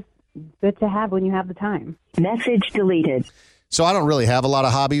 or are they just good to have when you have the time? Message deleted. So I don't really have a lot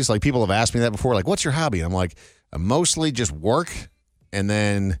of hobbies. Like, people have asked me that before. Like, what's your hobby? And I'm like, I mostly just work and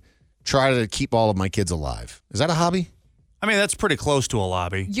then try to keep all of my kids alive. Is that a hobby? I mean, that's pretty close to a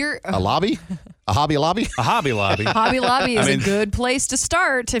lobby. A lobby? A hobby lobby? A hobby lobby. Hobby Lobby is a good place to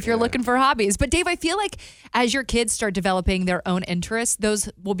start if you're looking for hobbies. But Dave, I feel like as your kids start developing their own interests, those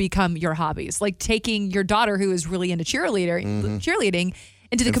will become your hobbies. Like taking your daughter who is really into cheerleading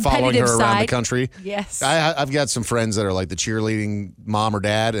into the And following competitive her side. around the country. Yes. I've got some friends that are like the cheerleading mom or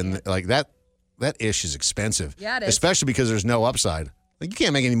dad, and like that ish is expensive. Yeah, it is. Especially because there's no upside. Like, you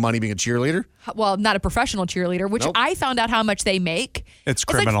can't make any money being a cheerleader. Well, not a professional cheerleader, which Nope. I found out how much they make. It's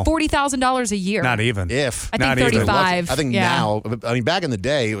criminal. It's like $40,000 a year. Not even. If. I think Not even. 35. I think yeah. now, I mean, back in the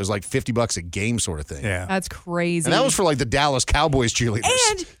day, it was like $50 a game sort of thing. Yeah. That's crazy. And that was for like the Dallas Cowboys cheerleaders.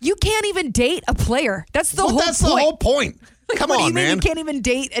 And you can't even date a player. That's the Well, whole that's point. the whole point. Like, Come what do on, you mean man. you can't even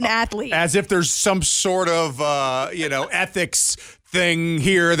date an athlete? As if there's some sort of, ethics thing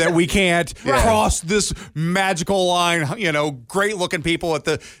here that we can't cross this magical line, great looking people at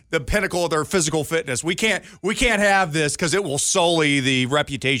the pinnacle of their physical fitness. We can't have this because it will sully the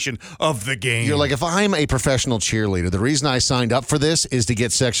reputation of the game. You're like, if I'm a professional cheerleader, the reason I signed up for this is to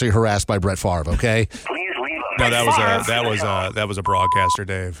get sexually harassed by Brett Favre, okay? No, that was a broadcaster,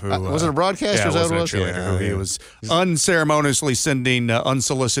 Dave. Who, was it a broadcaster? Yeah, Is that wasn't what it a was? cheerleader. He was unceremoniously sending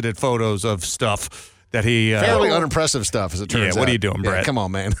unsolicited photos of stuff that he fairly unimpressive stuff, as it turns out. Yeah, what are you doing, Brett? Come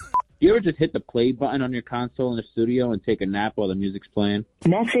on, man. You ever just hit the play button on your console in the studio and take a nap while the music's playing?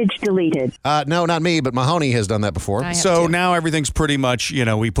 Message deleted. No, not me, but Mahoney has done that before. So now everything's pretty much,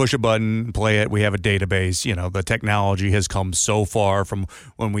 we push a button, play it, we have a database. The technology has come so far from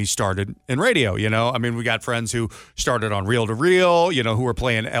when we started in radio, I mean, we got friends who started on reel-to-reel, who were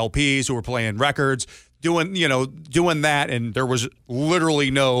playing LPs, who were playing records, doing that, and there was literally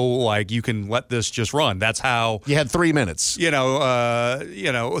no, you can let this just run. That's how you had 3 minutes. You had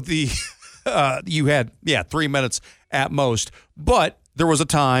 3 minutes at most. But there was a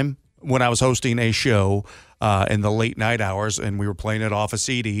time when I was hosting a show in the late night hours, and we were playing it off of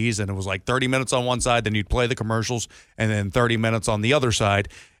CDs, and it was 30 minutes on one side, then you'd play the commercials, and then 30 minutes on the other side.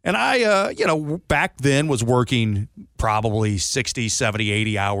 And I, back then was working probably 60, 70,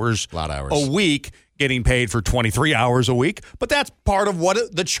 80 hours, a week, getting paid for 23 hours a week. But that's part of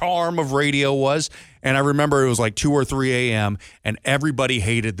what the charm of radio was. And I remember it was 2 or 3 a.m., and everybody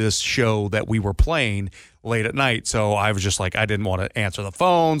hated this show that we were playing late at night. So I was just I didn't want to answer the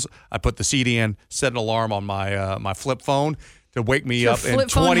phones. I put the CD in, set an alarm on my my flip phone to wake me up in 25. Flip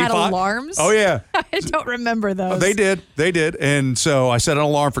phone had alarms? Oh, yeah. I don't remember those. They did. And so I set an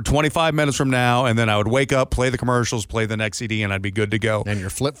alarm for 25 minutes from now, and then I would wake up, play the commercials, play the next CD, and I'd be good to go. And your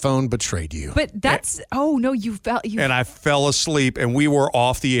flip phone betrayed you. But that's, you fell. And I fell asleep, and we were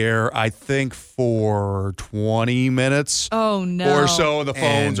off the air, I think, for 20 minutes. Oh, no. Or so, and the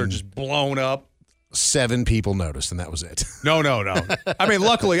phones are just blown up. 7 people noticed, and that was it. No. I mean,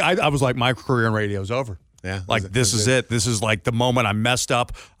 luckily, I was my career in radio is over. Yeah. This is it. This is the moment I messed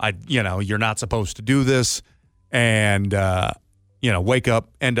up. You're not supposed to do this. And, wake up,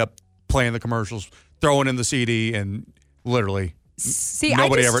 end up playing the commercials, throwing in the CD, and literally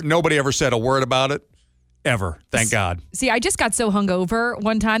nobody ever said a word about it. Ever. Thank God. See, I just got so hungover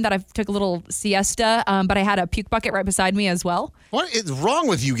one time that I took a little siesta, but I had a puke bucket right beside me as well. What is wrong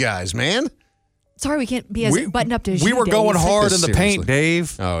with you guys, man? Sorry, we can't be as buttoned up as we you, were Dave. going hard in the paint,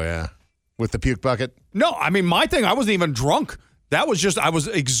 Dave. Oh, yeah. With the puke bucket? No, I mean, my thing, I wasn't even drunk. That was just, I was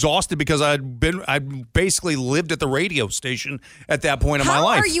exhausted because I basically lived at the radio station at that point in my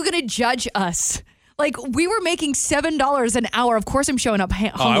life. How are you going to judge us? We were making $7 an hour. Of course I'm showing up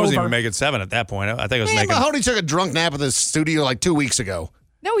hungover. Oh, I wasn't even making 7 at that point. I think I was making... Mahoney took a drunk nap at the studio 2 weeks ago.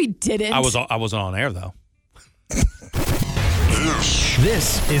 No, he didn't. I wasn't on air, though.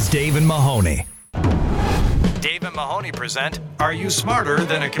 This is Dave and Mahoney. Dave and Mahoney present, Are You Smarter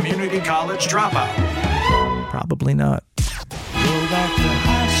Than a Community College Dropout? Probably not.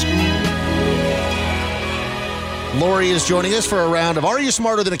 Lori is joining us for a round of Are You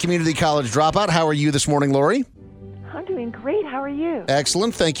Smarter Than a Community College Dropout? How are you this morning, Lori? I'm doing great. How are you?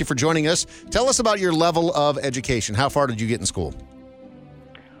 Excellent. Thank you for joining us. Tell us about your level of education. How far did you get in school?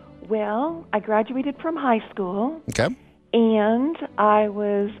 Well, I graduated from high school. Okay. And I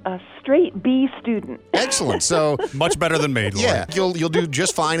was a straight B student. Excellent. So much better than me, Lori. Yeah, you'll do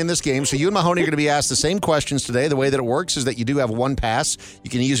just fine in this game. So you and Mahoney are going to be asked the same questions today. The way that it works is that you do have one pass. You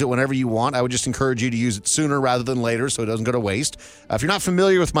can use it whenever you want. I would just encourage you to use it sooner rather than later so it doesn't go to waste. If you're not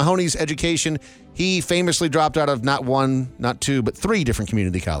familiar with Mahoney's education, he famously dropped out of not 1, not 2, but 3 different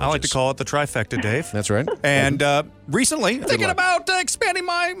community colleges. I like to call it the trifecta, Dave. That's right. And recently, thinking about expanding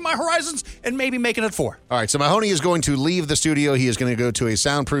my horizons and maybe making it 4. All right, so Mahoney is going to leave the studio. He is going to go to a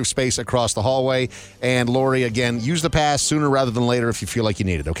soundproof space across the hallway. And Lori, again, use the pass sooner rather than later if you feel like you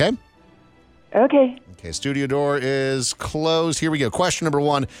need it, okay? Okay. Okay, studio door is closed. Here we go. Question number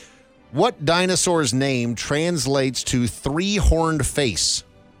 1. What dinosaur's name translates to 3-horned face?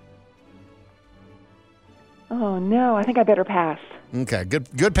 Oh, no. I think I better pass. Okay,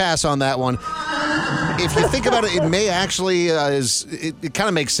 good pass on that one. If you think about it, it may actually, it kind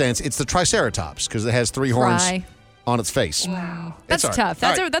of makes sense. It's the Triceratops because it has 3 horns on its face. Wow. That's tough.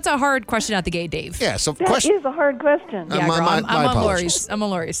 That's a hard question out the gate, Dave. Yeah, so that is a hard question. Yeah, girl, I'm on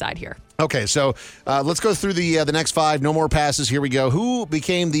Lori's side here. Okay, so let's go through the next 5. No more passes. Here we go. Who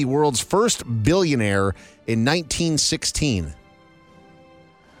became the world's first billionaire in 1916?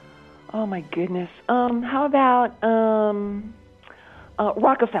 Oh, my goodness. How about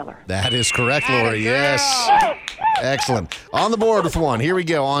Rockefeller. That is correct, Lori. Yes. Excellent. On the board with one. Here we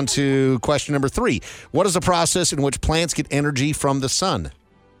go. On to question number 3. What is the process in which plants get energy from the sun?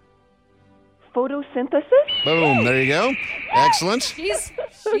 Photosynthesis? Boom. There you go. Excellent. She's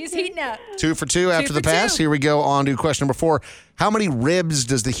heating up. 2 for 2 after the for pass. 2. Here we go. On to question number 4. How many ribs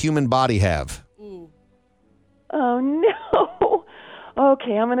does the human body have? Oh, no.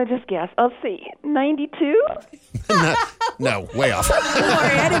 Okay, I'm going to just guess. I'll see. 92? No, way off.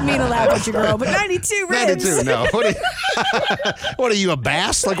 Lori, I didn't mean to laugh at you, girl, but 92 ribs. 92, no. What are you, a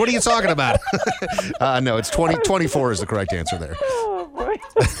bass? Like, what are you talking about? No, it's 24 is the correct answer there. Oh, boy.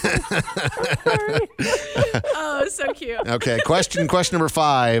 Oh, so cute. Okay, question number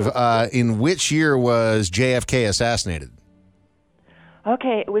 5. In which year was JFK assassinated?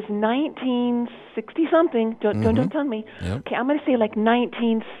 Okay, it was 1960-something. Don't tell me. Yep. Okay, I'm going to say like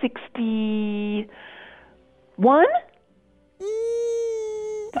 1961? Yeah,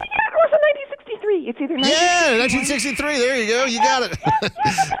 it was 1963. It's either 1963. There you go. You got it.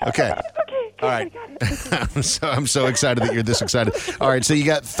 Okay. Okay. All right. I'm so excited that you're this excited. All right, so you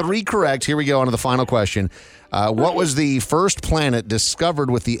got 3 correct. Here we go on to the final question. What was the first planet discovered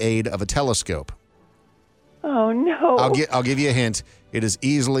with the aid of a telescope? Oh, no. I'll give you a hint. It is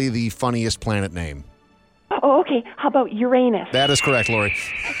easily the funniest planet name. Oh, okay. How about Uranus? That is correct, Lori.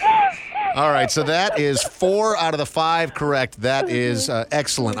 All right, so that is 4 out of the 5 correct. That is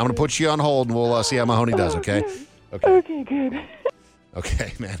excellent. I'm going to put you on hold, and we'll see how Mahoney does, okay? Okay, good.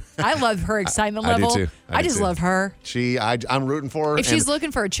 Okay, man. I love her excitement I do level. too. I just love her. I'm rooting for her. If she's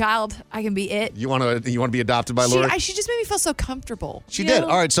looking for a child, I can be it. You want to be adopted by Lori? She just made me feel so comfortable. She did.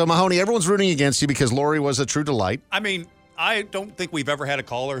 All right, so Mahoney, everyone's rooting against you because Lori was a true delight. I mean, I don't think we've ever had a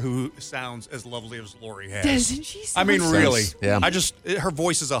caller who sounds as lovely as Lori has. Doesn't she? I mean, really. Yeah. Her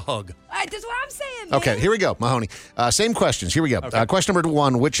voice is a hug. That's what I'm saying. Okay, here we go, Mahoney. Same questions. Here we go. Okay. Question number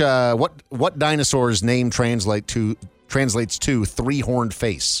 1: what dinosaur's name translates to 3-horned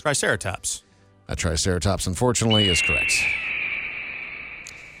face? Triceratops. A triceratops, unfortunately, is correct.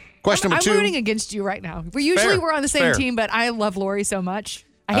 Question number 2. I'm rooting against you right now. We're on the same team, but I love Lori so much.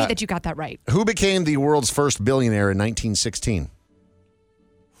 I hate that you got that right. Who became the world's first billionaire in 1916?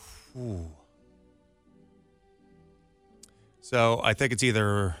 Ooh. So I think it's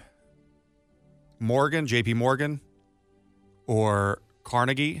either JP Morgan, or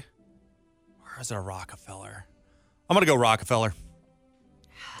Carnegie, or is it a Rockefeller? I'm going to go Rockefeller.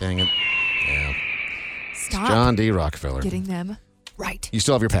 Dang it. Yeah. Stop. John D. Rockefeller. Getting them right. You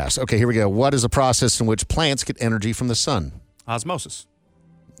still have your pass. Okay, here we go. What is a process in which plants get energy from the sun? Osmosis.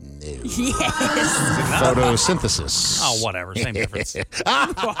 No. Yes. Photosynthesis. Oh, whatever. Same difference.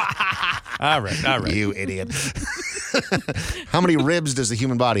 All right. You idiot. How many ribs does the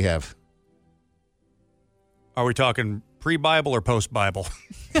human body have? Are we talking pre-Bible or post-Bible?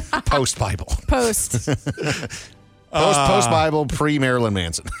 Post-Bible. Post. Post-Bible, pre-Marilyn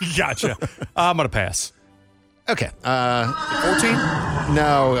Manson. Gotcha. I'm going to pass. Okay. 14?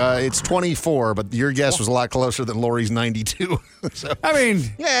 No, it's 24, but your guess was a lot closer than Lori's 92. So, I mean,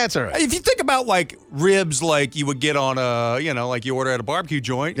 yeah, it's all right. If you think about like ribs, like you would get on like you order at a barbecue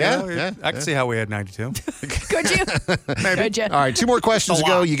joint. I can see how we had 92. Could you? Maybe. Could you? All right, 2 more questions to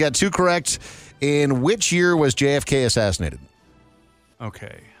go. You got 2 correct. In which year was JFK assassinated?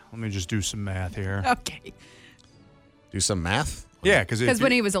 Okay, let me just do some math here. Okay. Do some math? Yeah, because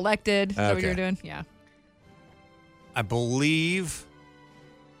when he was elected, is that what Okay. you're doing? Yeah. I believe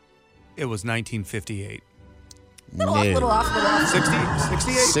it was 1958. Little off. 60,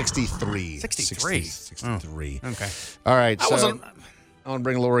 68? 63. 63. 63. Okay. All right, I so wasn't- I want to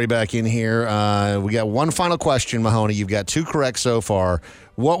bring Lori back in here. We got one final question, Mahoney. You've got 2 correct so far.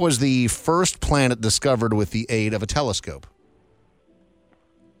 What was the first planet discovered with the aid of a telescope?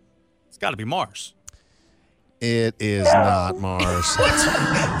 It's got to be Mars. It is not Mars.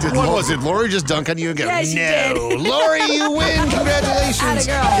 Did Lori just dunk on you and go, Yeah, she no? did. Lori, you win. Congratulations. Atta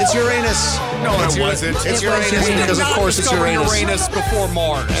girl. It's Uranus. No, It's it wasn't. It's Uranus because, of course, it's Uranus. Uranus before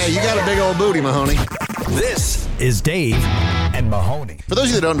Mars. Hey, you got a big old booty, Mahoney. This is Dave and Mahoney. For those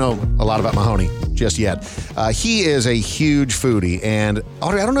of you that don't know a lot about Mahoney just yet, he is a huge foodie. And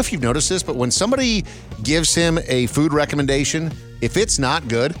Audrey, I don't know if you've noticed this, but when somebody gives him a food recommendation, if it's not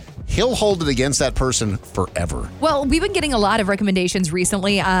good, he'll hold it against that person forever. Well, we've been getting a lot of recommendations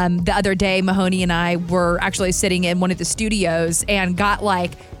recently. The other day, Mahoney and I were actually sitting in one of the studios and got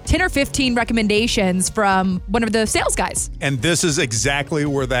like 10 or 15 recommendations from one of the sales guys. And this is exactly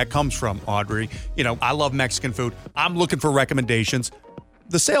where that comes from, Audrey. You know, I love Mexican food. I'm looking for recommendations.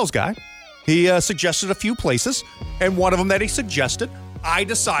 The sales guy, he suggested a few places, and one of them that he suggested, I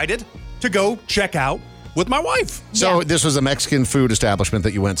decided to go check out with my wife. So this was a Mexican food establishment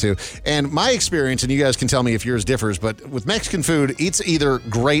that you went to. And my experience, and you guys can tell me if yours differs, but with Mexican food, it's either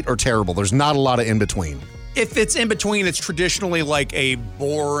great or terrible. There's not a lot of in between. If it's in between, it's traditionally like a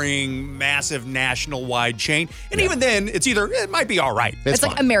boring, massive national-wide chain. And even then, it might be all right. It's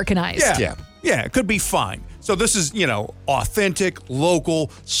like Americanized. Yeah, it could be fine. So this is, authentic,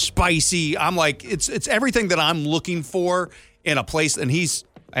 local, spicy. I'm like, it's everything that I'm looking for in a place. And he's,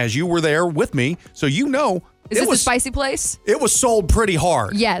 as you were there with me, so Is this a spicy place? It was sold pretty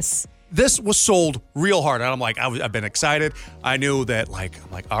hard. Yes. This was sold real hard. And I'm like, I've been excited. I knew that,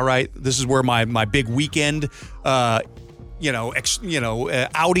 all right, this is where my big weekend, outing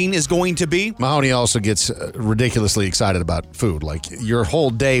is going to be. Mahoney also gets ridiculously excited about food. Like, your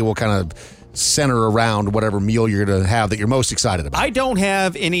whole day will kind of center around whatever meal you're going to have that you're most excited about. I don't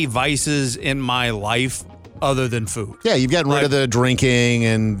have any vices in my life other than food. Yeah, you've gotten rid of the drinking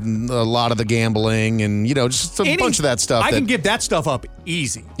and a lot of the gambling and, just a bunch of that stuff. I can give that stuff up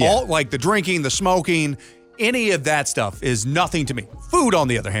easy. Yeah. All like the drinking, the smoking, any of that stuff is nothing to me. Food, on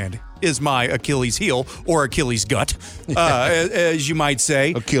the other hand, is my Achilles heel or Achilles gut, as you might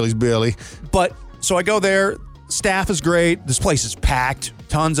say. Achilles belly. But so I go there. Staff is great. This place is packed.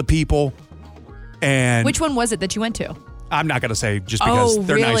 Tons of people. And which one was it that you went to? I'm not going to say just because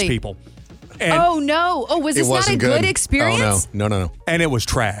they're nice people. And no. Oh, was this not a good experience? Oh, no. And it was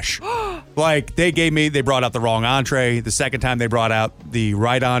trash. Like, they brought out the wrong entree. The second time they brought out the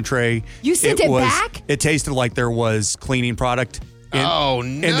right entree. You sent it back? It tasted like there was cleaning product in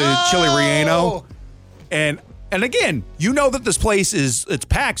the chili relleno. And again, that this place it's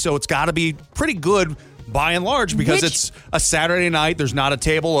packed, so it's got to be pretty good by and large, because it's a Saturday night. There's not a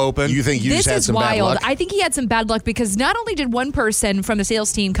table open. You think you just had some bad luck? I think he had some bad luck, because not only did one person from the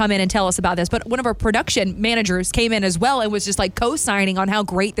sales team come in and tell us about this, but one of our production managers came in as well and was just like co-signing on how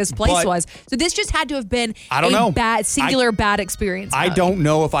great this place was. So this just had to have been bad experience. I don't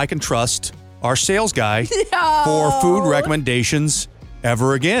know if I can trust our sales guy for food recommendations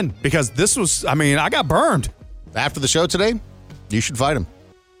ever again, because this was, I got burned. After the show today, you should fight him.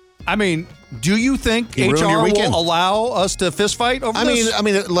 Do you think HR will allow us to fist fight over this?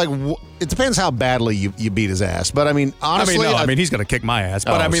 It depends how badly you beat his ass. But honestly, he's going to kick my ass.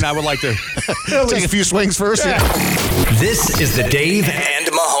 But I would like to take a few swings first. Yeah. This is the Dave and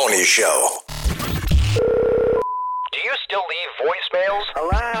Mahoney Show. Do you still leave voicemails?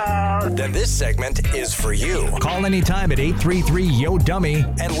 Hello? Then this segment is for you. Call anytime at 833-YO-DUMMY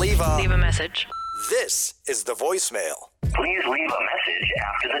and leave a message. This is the voicemail. Please leave a message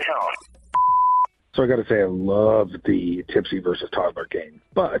after the tone. So I got to say, I love the tipsy versus toddler game.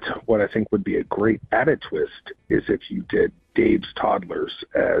 But what I think would be a great added twist is if you did Dave's toddlers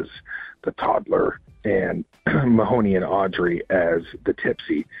as the toddler and Mahoney and Audrey as the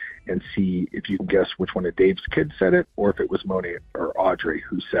tipsy, and see if you can guess which one of Dave's kids said it, or if it was Mahoney or Audrey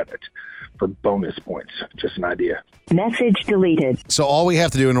who said it, for bonus points. Just an idea. Message deleted. So all we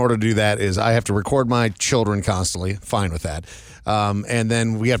have to do in order to do that is I have to record my children constantly. Fine with that. And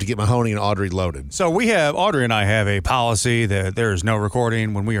then we have to get Mahoney and Audrey loaded. So Audrey and I have a policy that there is no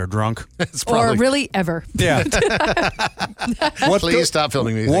recording when we are drunk. Or really ever. Yeah. Please stop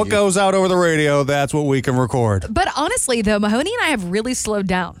filming me. What goes out over the radio, that's what we can record. But honestly, though, Mahoney and I have really slowed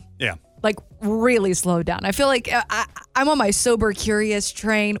down. Yeah. Like, really slowed down. I feel like I'm on my sober curious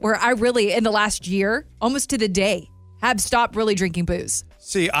train, where I really, in the last year, almost to the day, have stopped really drinking booze.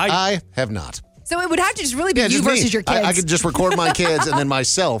 See, I have not. So it would have to just really be you versus your kids. I could just record my kids and then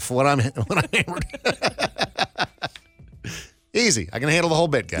myself when I'm hammered. Easy. I can handle the whole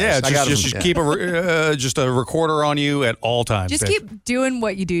bit, guys. Yeah, just keep a recorder on you at all times. Just keep doing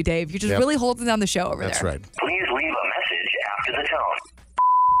what you do, Dave. You're just really holding down the show over there. That's right. Please leave a message after the tone.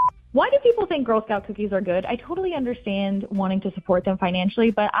 Why do people think Girl Scout cookies are good? I totally understand wanting to support them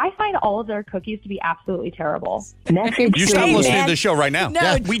financially, but I find all of their cookies to be absolutely terrible. You stop listening to the show right now. No,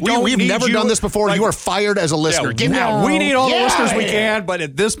 yeah, we've never done this before. You are fired as a listener. Get out. We need all the listeners we can, but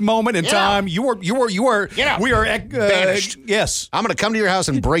at this moment in time, we are banished. Yes. I'm going to come to your house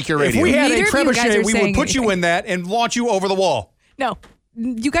and break your radio. If we had a trebuchet, we would put you in that and launch you over the wall. No.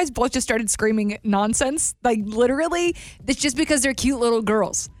 You guys both just started screaming nonsense. Like, literally, it's just because they're cute little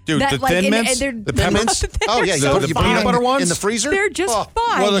girls. Dude, the Thin Mints? The peppermints? Oh, yeah. The peanut butter ones? In the freezer? They're just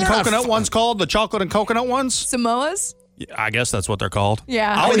fine. What are the coconut ones called? The chocolate and coconut ones? Samoas? Yeah, I guess that's what they're called.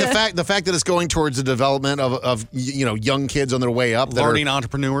 Yeah. I mean, the fact that it's going towards the development of young kids on their way up. Learning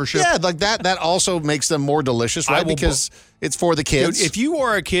entrepreneurship. Yeah, like that also makes them more delicious, right? Because it's for the kids. Dude, if you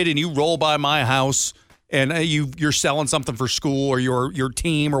are a kid and you roll by my house and you're selling something for school or your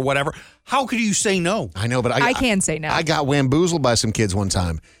team or whatever, how could you say no? I know, but I can say no. I got wamboozled by some kids one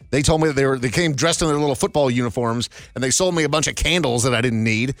time. They told me that they came dressed in their little football uniforms, and they sold me a bunch of candles that I didn't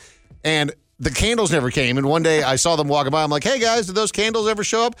need, and the candles never came. And one day I saw them walking by. I'm like, hey, guys, did those candles ever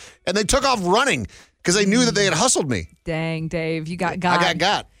show up? And they took off running because they knew that they had hustled me. Dang, Dave, you got got. I got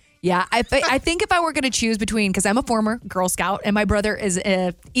got. Yeah, I think if I were going to choose between, because I'm a former Girl Scout and my brother is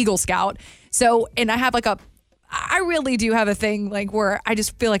a Eagle Scout, so, and I have I really do have a thing like where I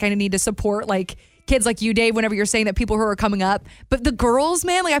just feel like I need to support like kids like you, Dave, whenever you're saying that people who are coming up. But the girls,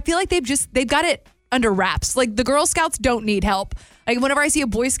 man, like I feel like they've got it under wraps. Like the Girl Scouts don't need help. Like whenever I see a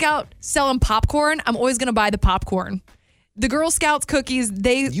Boy Scout selling popcorn, I'm always going to buy the popcorn. The Girl Scouts cookies,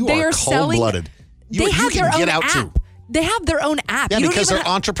 they are selling. Cold-blooded. They have their own app. Too. They have their own app. Yeah, because they're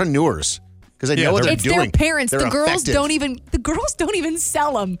entrepreneurs. Because they know what they're doing. It's their parents. They're the girls effective. don't even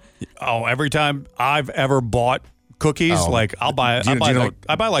sell them. Oh, every time I've ever bought cookies, like I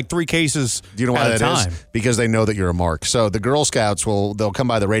buy like 3 cases. Do you know why at a that time. is? Because they know that you're a mark. So the Girl Scouts they'll come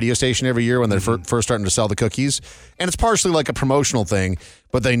by the radio station every year when they're first starting to sell the cookies, and it's partially like a promotional thing.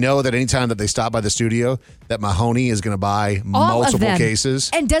 But they know that anytime that they stop by the studio, that Mahoney is going to buy multiple cases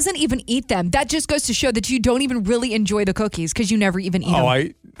and doesn't even eat them. That just goes to show that you don't even really enjoy the cookies because you never even eat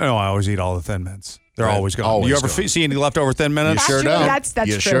them. I always eat all the Thin Mints. They're always gone. You ever see any leftover Thin Mints? You sure don't. That's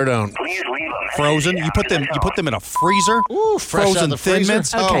you true. Sure don't. Frozen. You put them in a freezer. Ooh, fresh frozen out of the Thin freezer.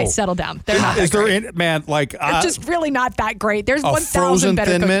 Mints. Okay, settle down. They're not. Is there man like They're just really not that great. There's 1,000 frozen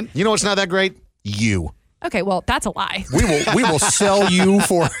better Thin cookies. Mint? You know what's not that great? You. Okay, well, that's a lie. We will sell you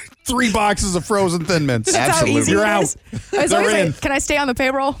for 3 boxes of frozen Thin Mints. That's how easy You're it out. is. I was always They're in. like, can I stay on the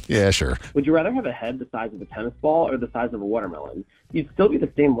payroll? Yeah, sure. Would you rather have a head the size of a tennis ball or the size of a watermelon? You'd still be the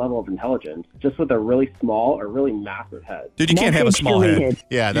same level of intelligence, just with a really small or really massive head. Dude, you can't have a small head.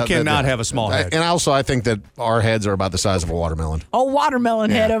 Yeah, you cannot have a small head. And also, I think that our heads are about the size of a watermelon. A watermelon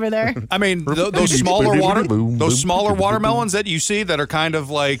head over there. I mean, those smaller watermelons that you see that are kind of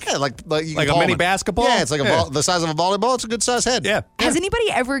like like a mini basketball. Yeah, it's like the size of a volleyball. It's a good size head. Yeah. Has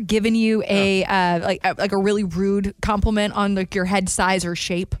anybody ever given you a like a really rude compliment on like your head size or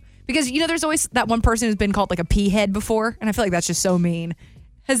shape? Because there's always that one person who's been called like a pea head before, and I feel like that's just so mean.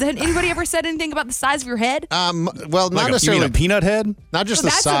 Has anybody ever said anything about the size of your head? Well, Like not necessarily you mean a peanut head. Not just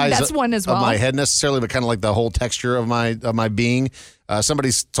Well, the size that's one as well. of my head necessarily, but kind of like the whole texture of my being. Somebody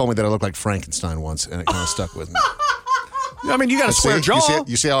told me that I look like Frankenstein once, and it kind of stuck with me. I mean, you got a square jaw.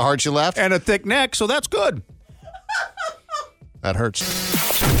 You see how hard she laughed? And a thick neck, so that's good. That hurts.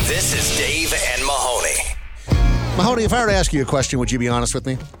 This is Dave and Mahoney. Mahoney, if I were to ask you a question, would you be honest with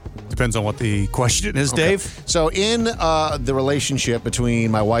me? Depends on what the question is, Okay. Dave. So in the relationship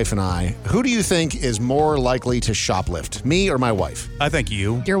between my wife and I, who do you think is more likely to shoplift, me or my wife? I think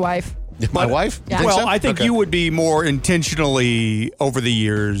you. Your wife. My wife? Yeah. You think Well, so? I think Okay. you would be more intentionally over the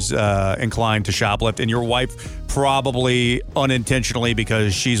years inclined to shoplift, and your wife probably unintentionally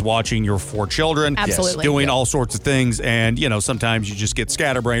because she's watching your 4 children, Absolutely. doing all sorts of things, and sometimes you just get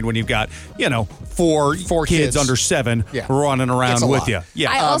scatterbrained when you've got 4 kids under 7 running around It's a with lot. you.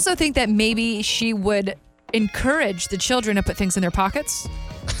 Yeah, I also think that maybe she would encourage the children to put things in their pockets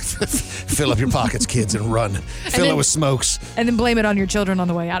Fill up your pockets, kids, and run. Fill it with smokes. and then blame it on your children on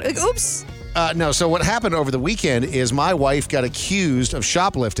the way out. Like, oops. No, so what happened over the weekend is my wife got accused of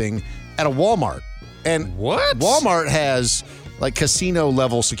shoplifting at a Walmart. And what? Walmart has like casino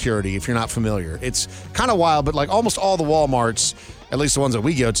level security, if you're not familiar. It's kind of wild, but like almost all the Walmarts, at least the ones that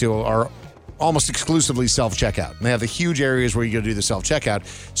we go to, are almost exclusively self-checkout. And they have the huge areas where you go to do the self-checkout.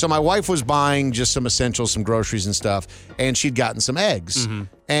 So my wife was buying just some essentials, some groceries and stuff, and she'd gotten some eggs. Mm-hmm.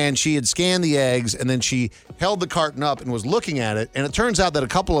 And she had scanned the eggs, and then she held the carton up and was looking at it, and it turns out that a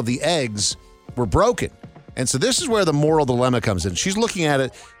couple of the eggs were broken. And so this is where the moral dilemma comes in. She's looking at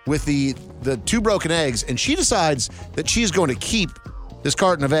it with the 2 broken eggs, and she decides that she's going to keep this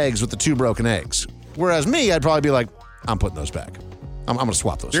carton of eggs with the 2 broken eggs. Whereas me, I'd probably be like, I'm putting those back. I'm going to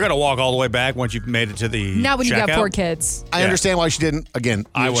swap those. You're going to walk all the way back once you've made it to the Not when you got checkout? 4 kids. I understand why she didn't. Again,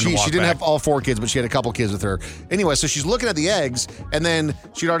 I wouldn't walk she didn't back. have all 4 kids, but she had a couple kids with her. Anyway, so she's looking at the eggs, and then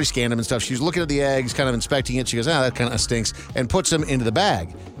she'd already scanned them and stuff. She's looking at the eggs, kind of inspecting it. She goes, that kind of stinks, and puts them into the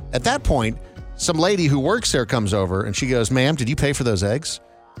bag. At that point, some lady who works there comes over, and she goes, ma'am, did you pay for those eggs?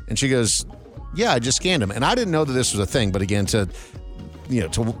 And she goes, yeah, I just scanned them. And I didn't know that this was a thing, but again, to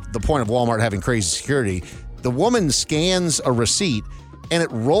the point of Walmart having crazy security, the woman scans a receipt, and it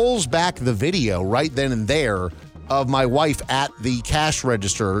rolls back the video right then and there of my wife at the cash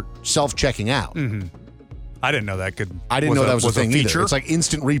register self-checking out. Mm-hmm. I didn't know that could. I didn't know that was a thing feature. either. It's like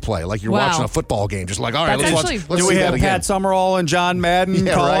instant replay, like you're Wow. watching a football game. Just like, all right, That's let's actually- watch. Let's Do see we that have again. Pat Summerall and John Madden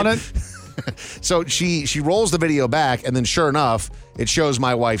Yeah, calling right. it? So she rolls the video back, and then sure enough, it shows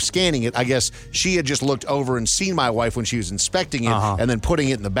my wife scanning it. I guess she had just looked over and seen my wife when she was inspecting it and then putting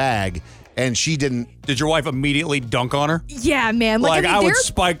it in the bag, and she didn't. Did your wife immediately dunk on her? Yeah, man. Like, I would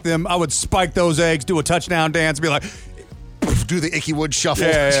spike them. I would spike those eggs, do a touchdown dance, and be like, do the Icky Wood shuffle.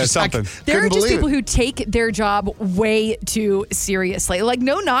 Yeah, something. There are just people who take their job way too seriously. Like,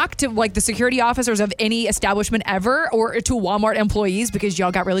 no knock to like the security officers of any establishment ever, or to Walmart employees, because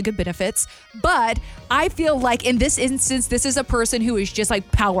y'all got really good benefits. But I feel like in this instance, this is a person who is just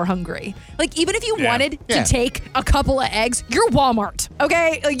like power hungry. Like, even if you wanted to take a couple of eggs, you're Walmart,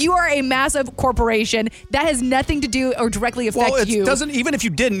 okay? Like, you are a massive corporation. That has nothing to do or directly affect you. Doesn't, even if you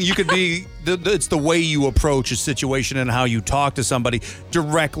didn't, you could be, it's the way you approach a situation and how you talk to somebody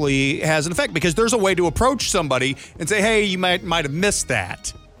directly has an effect, because there's a way to approach somebody and say, hey, you might have missed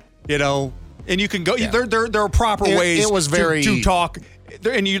that, and you can go, there are proper ways it was very, to talk.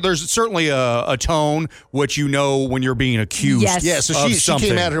 And there's certainly a tone, which when you're being accused. Yes. Yeah, so she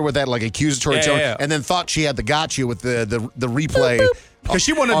came at her with that like accusatory tone, and then thought she had the gotcha with the replay. Because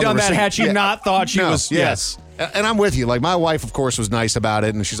she wouldn't have done that had she not thought she was. Yes. And I'm with you. Like, my wife, of course, was nice about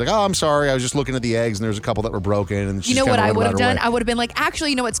it. And she's like, oh, I'm sorry. I was just looking at the eggs, and there's a couple that were broken. And you know what I would have done? I would have been like,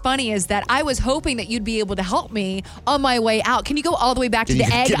 actually, what's funny is that I was hoping that you'd be able to help me on my way out. Can you go all the way back to the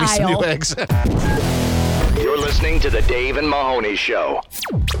egg give me aisle? some new eggs? You're listening to the Dave and Mahoney Show.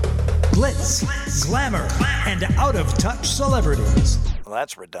 Glitz, glamour, and out-of-touch celebrities. Well,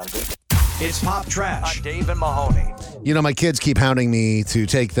 that's redundant. It's Pop Trash on Dave and Mahoney. My kids keep hounding me to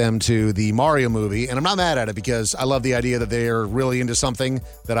take them to the Mario movie, and I'm not mad at it because I love the idea that they're really into something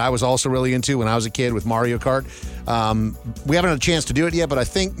that I was also really into when I was a kid with Mario Kart. We haven't had a chance to do it yet, but I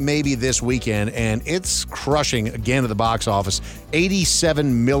think maybe this weekend, and it's crushing again at the box office. $87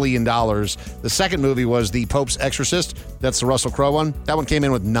 million. The second movie was The Pope's Exorcist. That's the Russell Crowe one. That one came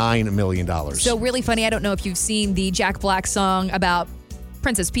in with $9 million. So really funny, I don't know if you've seen the Jack Black song about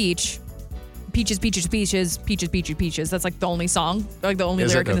Princess Peach. Peaches, peaches, peaches, peaches, peaches, peaches. That's like the only song, like the only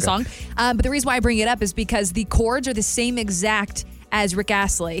lyric in the song. But the reason why I bring it up is because the chords are the same exact as Rick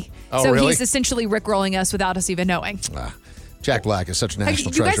Astley. Oh, so really? he's essentially Rickrolling us without us even knowing. Jack Black is such a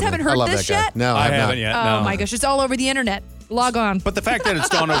national treasure. You guys haven't heard I love this that guy. yet? No, I haven't yet. Oh my gosh, it's all over the internet. Log on. But the fact that it's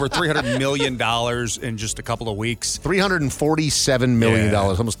gone over $300 million in just a couple of weeks. $347 million,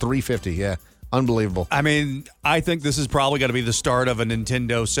 almost $350, yeah. Unbelievable. I mean, I think this is probably going to be the start of a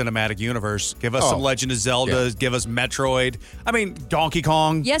Nintendo cinematic universe. Give us some Legend of Zelda. Give us Metroid. I mean, Donkey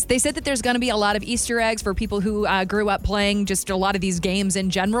Kong. Yes, they said that there's going to be a lot of Easter eggs for people who grew up playing just a lot of these games in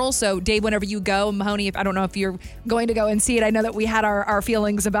general. So, Dave, whenever you go, Mahoney, I don't know if you're going to go and see it. I know that we had our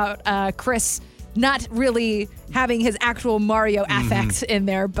feelings about Chris not really having his actual Mario affect in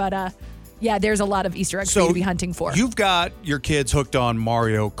there, but yeah, there's a lot of Easter eggs for you to be hunting for. You've got your kids hooked on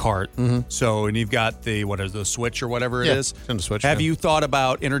Mario Kart. So, and you've got the Switch or whatever it is. It's on the Switch. Have you thought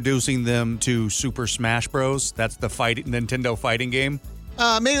about introducing them to Super Smash Bros? That's the Nintendo fighting game.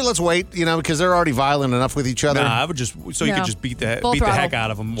 Maybe let's wait, because they're already violent enough with each other. Nah, I would just you could just beat the heck out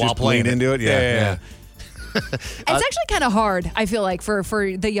of them just while playing into it. Yeah. It's actually kind of hard, I feel like, for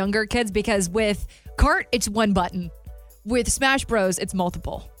the younger kids, because with Kart, it's one button. With Smash Bros, it's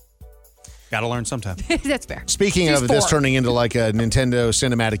multiple. Got to learn sometime. That's fair. Speaking of this turning into like a Nintendo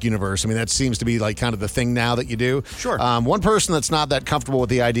cinematic universe, I mean, that seems to be like kind of the thing now that you do. Sure. One person that's not that comfortable with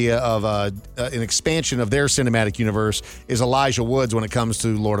the idea of an expansion of their cinematic universe is Elijah Woods when it comes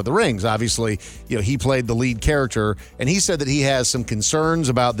to Lord of the Rings. Obviously, he played the lead character, and he said that he has some concerns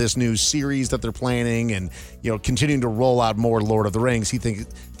about this new series that they're planning and, continuing to roll out more Lord of the Rings. He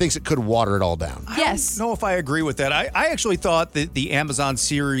thinks it could water it all down. Yes. I don't know if I agree with that. I actually thought that the Amazon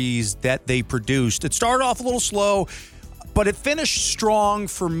series that they produced, it started off a little slow, but it finished strong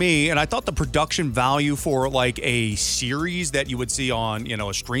for me. And I thought the production value for like a series that you would see on,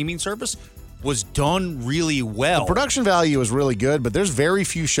 a streaming service was done really well. The production value is really good, but there's very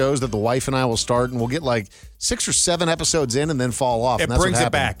few shows that the wife and I will start and we'll get like 6 or 7 episodes in and then fall off. It and that's brings what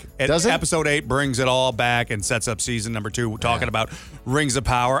it back. Does it? Episode 8 brings it all back and sets up season number 2. We're talking about Rings of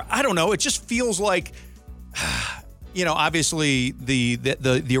Power. I don't know. It just feels like, obviously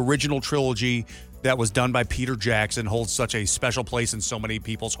the original trilogy that was done by Peter Jackson holds such a special place in so many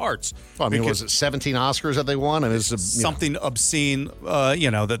people's hearts. Well, I mean, was it 17 Oscars that they won? And it's something obscene,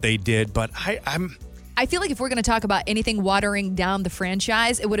 that they did. But I feel like if we're going to talk about anything watering down the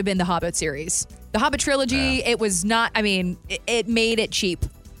franchise, it would have been the Hobbit series. The Hobbit trilogy, it was not, it made it cheap.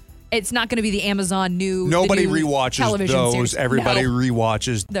 It's not going to be the Amazon Nobody the new rewatches television those. series. Everybody No.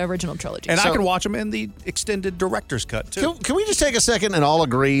 rewatches The original trilogy. And I can watch them in the extended director's cut, too. Can we just take a second and all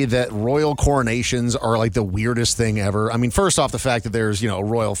agree that royal coronations are like the weirdest thing ever? I mean, first off, the fact that there's, a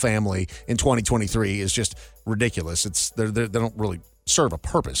royal family in 2023 is just ridiculous. They don't really serve a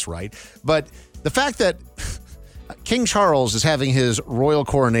purpose, right? But the fact that King Charles is having his royal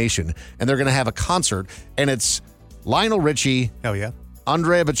coronation and they're going to have a concert and it's Lionel Richie. Hell yeah.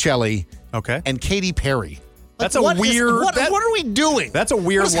 Andrea Bocelli. Okay. And Katy Perry. That's a weird. What are we doing? That's a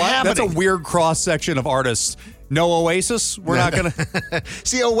weird. What's happening? That's a weird cross section of artists. No Oasis. We're not gonna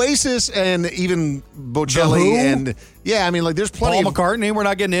see Oasis and even Bocelli and there's plenty. Paul McCartney. We're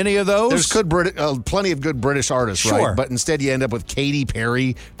not getting any of those. There's plenty of good British artists, Sure. right? But instead you end up with Katy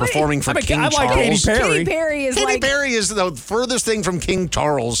Perry performing for King I like Charles. Katy Perry. Katy Perry is the furthest thing from King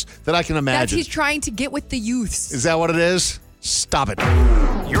Charles that I can That's imagine. he's trying to get with the youths. Is that what it is? Stop it.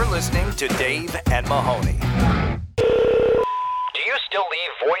 You're listening to Dave and Mahoney. Do you still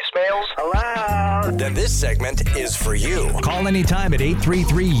leave voicemails? Hello? Then this segment is for you. Call anytime at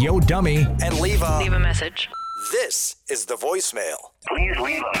 833-YO-DUMMY and leave a message. This is the voicemail. Please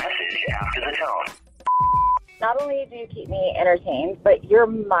leave a message after the tone. Not only do you keep me entertained, but you're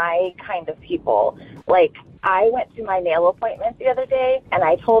my kind of people. Like, I went to my nail appointment the other day, and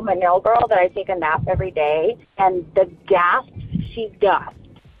I told my nail girl that I take a nap every day, and the gasp she gasped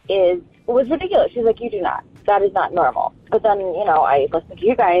was ridiculous. She's like, you do not. That is not normal. But then, I listen to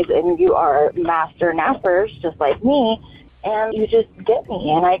you guys, and you are master nappers, just like me, and you just get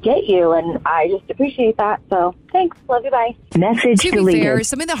me, and I get you, and I just appreciate that. So, thanks. Love you. Bye. Message To be deleted. fair,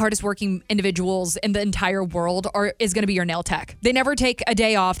 some of the hardest working individuals in the entire world is going to be your nail tech. They never take a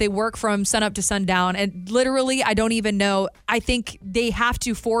day off. They work from sun up to sundown. And literally, I don't even know. I think they have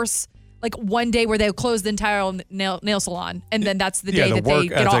to force like one day where they'll close the entire nail salon. And then that's the day the that work they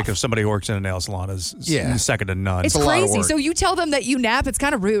get ethic off. of somebody who works in a nail salon is second to none. It's a lot of crazy. work. So you tell them that you nap, it's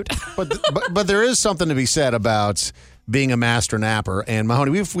kind of rude. But there is something to be said about being a master napper. And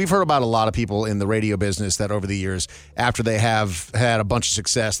Mahoney, we've heard about a lot of people in the radio business that over the years, after they have had a bunch of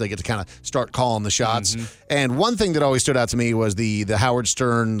success, they get to kind of start calling the shots. And one thing that always stood out to me was the Howard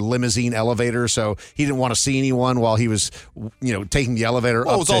Stern limousine elevator. So he didn't want to see anyone while he was, taking the elevator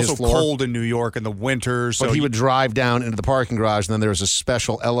Well, up it was to his also floor. cold in New York in the winter. So But he would drive down into the parking garage, and then there was a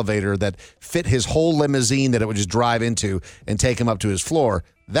special elevator that fit his whole limousine that it would just drive into and take him up to his floor.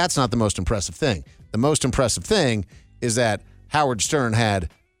 That's not the most impressive thing. The most impressive thing is that Howard Stern had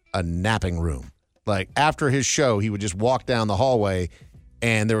a napping room. Like, after his show, he would just walk down the hallway,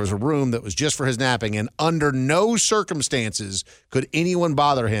 and there was a room that was just for his napping, and under no circumstances could anyone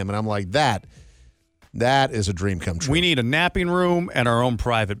bother him. And I'm like, that is a dream come true. We need a napping room and our own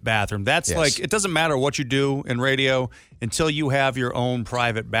private bathroom. That's Yes. like, it doesn't matter what you do in radio until you have your own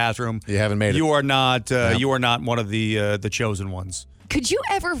private bathroom. You haven't made it. You are not. You are not one of the chosen ones. Could you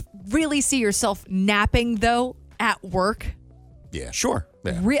ever really see yourself napping, though, at work? Yeah. Sure.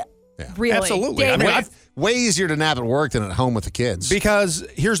 Yeah. Really? Absolutely. David, I mean, way easier to nap at work than at home with the kids. Because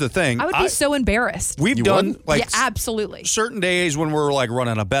here's the thing. I would be so embarrassed. We've done yeah, absolutely. certain days when we're like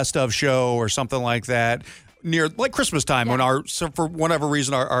running a best of show or something like that near like Christmas time when for whatever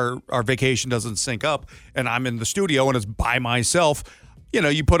reason our vacation doesn't sync up and I'm in the studio and it's by myself.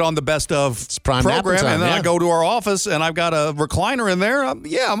 You put on the best of prime napping program, time, and then yeah. I go to our office, and I've got a recliner in there. I'm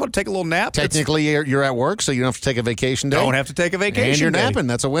going to take a little nap. Technically, you're at work, so you don't have to take a vacation day. Don't have to take a vacation And you're day. napping.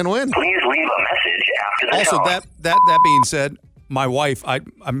 That's a win-win. Please leave a message after the Also, tone. that being said, my wife,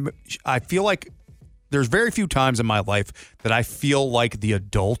 I feel like there's very few times in my life that I feel like the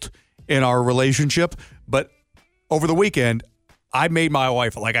adult in our relationship, but over the weekend, I made my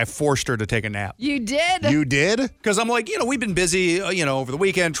wife, I forced her to take a nap. You did? You did? Because I'm like, we've been busy, over the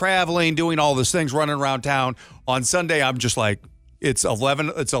weekend, traveling, doing all these things, running around town. On Sunday, I'm just like, it's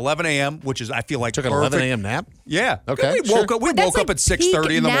 11 a.m., which is, I feel like, Took an perfect. 11 a.m. nap? Yeah. Okay, We woke up. We That's woke up like at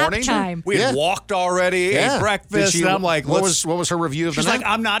 6:30 in the peak nap morning. time. We had walked already, ate breakfast, and I'm like, what was her review of the she's nap? like,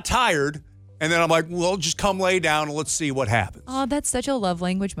 I'm not tired. And then I'm like, well, just come lay down and let's see what happens. Oh, that's such a love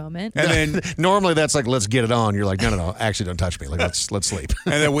language moment. And then normally that's like, let's get it on. You're like, no, actually don't touch me. Like, let's sleep.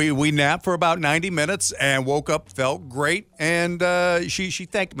 and then we napped for about 90 minutes and woke up, felt great, and she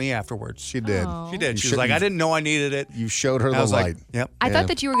thanked me afterwards. She did. She did. She was like, I didn't know I needed it. You showed her I the was light. like, yep. I thought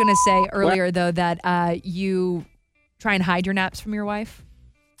that you were going to say earlier, though, that you try and hide your naps from your wife.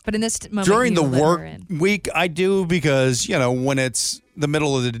 But in this moment, During you the let her work in. week, I do because, when it's the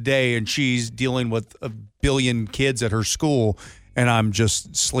middle of the day and she's dealing with a billion kids at her school and I'm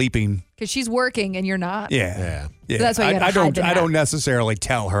just sleeping. Because she's working and you're not. Yeah. So that's why you gotta hide the I nap. don't necessarily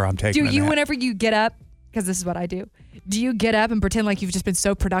tell her I'm taking Do a you, nap. whenever you get up because this is what I do. Do you get up and pretend like you've just been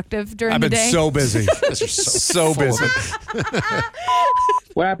so productive during the day? I've been so busy. so busy.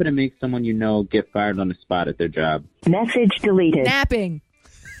 What happened to make someone you know get fired on the spot at their job? Message deleted. Napping.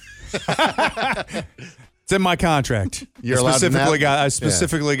 It's in my contract. You're allowed to nap? I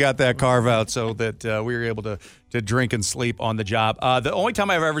specifically got that carve out so that we were able to drink and sleep on the job. The only time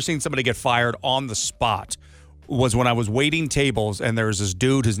I've ever seen somebody get fired on the spot was when I was waiting tables, and there was this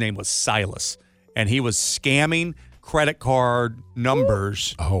dude, his name was Silas, and he was scamming credit card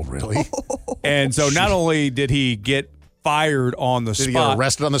numbers. Oh, really? And so not only did he get fired on the spot, he get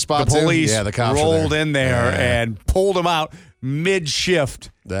arrested on the spot? The police the cops rolled in there and pulled him out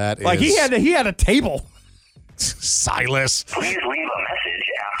mid-shift. That is... Like he had a table. Silas. Please leave a message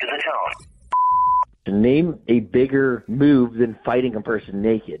after the tone. Name a bigger move than fighting a person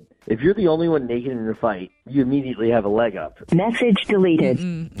naked. If you're the only one naked in a fight, you immediately have a leg up. Message deleted.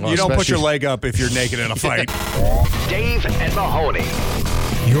 Well, you don't put your leg up if you're naked in a fight. Dave and Mahoney.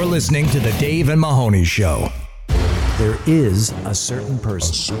 You're listening to the Dave and Mahoney Show. There is a certain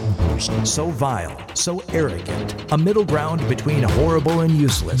person, so vile, so arrogant, a middle ground between horrible and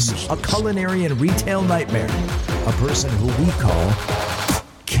useless, a culinary and retail nightmare, a person who we call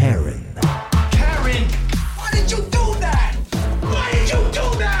Karen. Karen, why did you do that? Why did you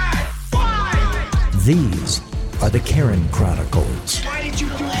do that? Why? These are the Karen Chronicles. Why did you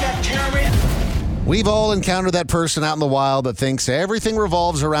do that, Karen? We've all encountered that person out in the wild that thinks everything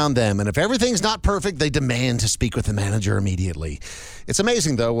revolves around them, and if everything's not perfect, they demand to speak with the manager immediately. It's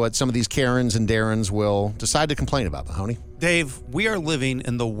amazing, though, what some of these Karens and Darrens will decide to complain about, Mahoney. Dave, we are living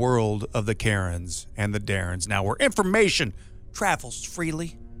in the world of the Karens and the Darrens now, where information travels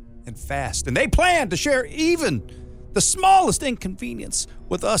freely and fast, and they plan to share even the smallest inconvenience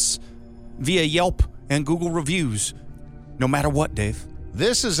with us via Yelp and Google reviews, no matter what, Dave.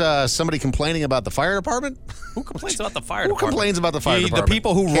 This is somebody complaining about the fire department? Who complains about the fire Who department? complains about the fire department? The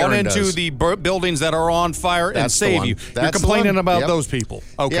people who Karen run into does. the buildings that are on fire and That's the save one. you. That's You're the complaining one. about Yep. those people.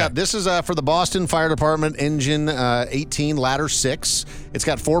 Okay. Yeah, this is for the Boston Fire Department Engine 18 Ladder 6. It's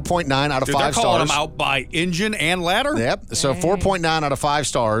got 4.9 out of Dude, 5 they're stars. calling them out by engine and ladder? Yep. So 4.9 out of 5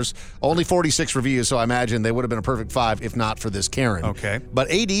 stars. Only 46 reviews, so I imagine they would have been a perfect 5 if not for this Karen. Okay.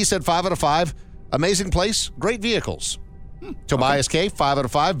 But AD said 5 out of 5. Amazing place, great vehicles. Tobias K, 5 out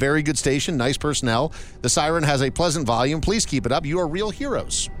of 5. Very good station, nice personnel. The siren has a pleasant volume. Please keep it up. You are real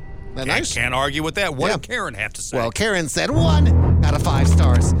heroes. Isn't that nice? Can't argue with that. What Yeah. did Karen have to say? Well, Karen said 1 out of 5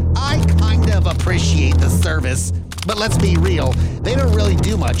 stars. I kind of appreciate the service, but let's be real. They don't really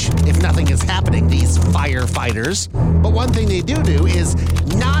do much if nothing is happening, these firefighters. But one thing they do is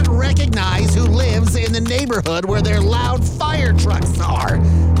not recognize who lives in the neighborhood where their loud fire trucks are.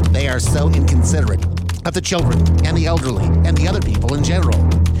 They are so inconsiderate of the children and the elderly and the other people in general.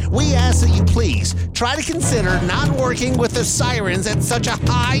 We ask that you please try to consider not working with the sirens at such a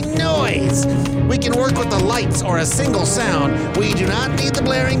high noise. We can work with the lights or a single sound. We do not need the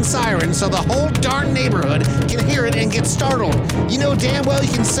blaring siren so the whole darn neighborhood can hear it and get startled. You know damn well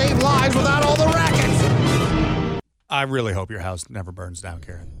you can save lives without all the racket. I really hope your house never burns down,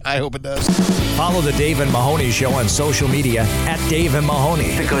 Karen. I hope it does. Follow the Dave and Mahoney Show on social media at Dave and Mahoney.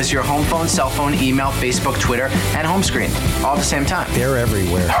 That goes to your home phone, cell phone, email, Facebook, Twitter, and home screen all at the same time. They're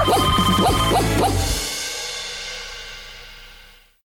everywhere.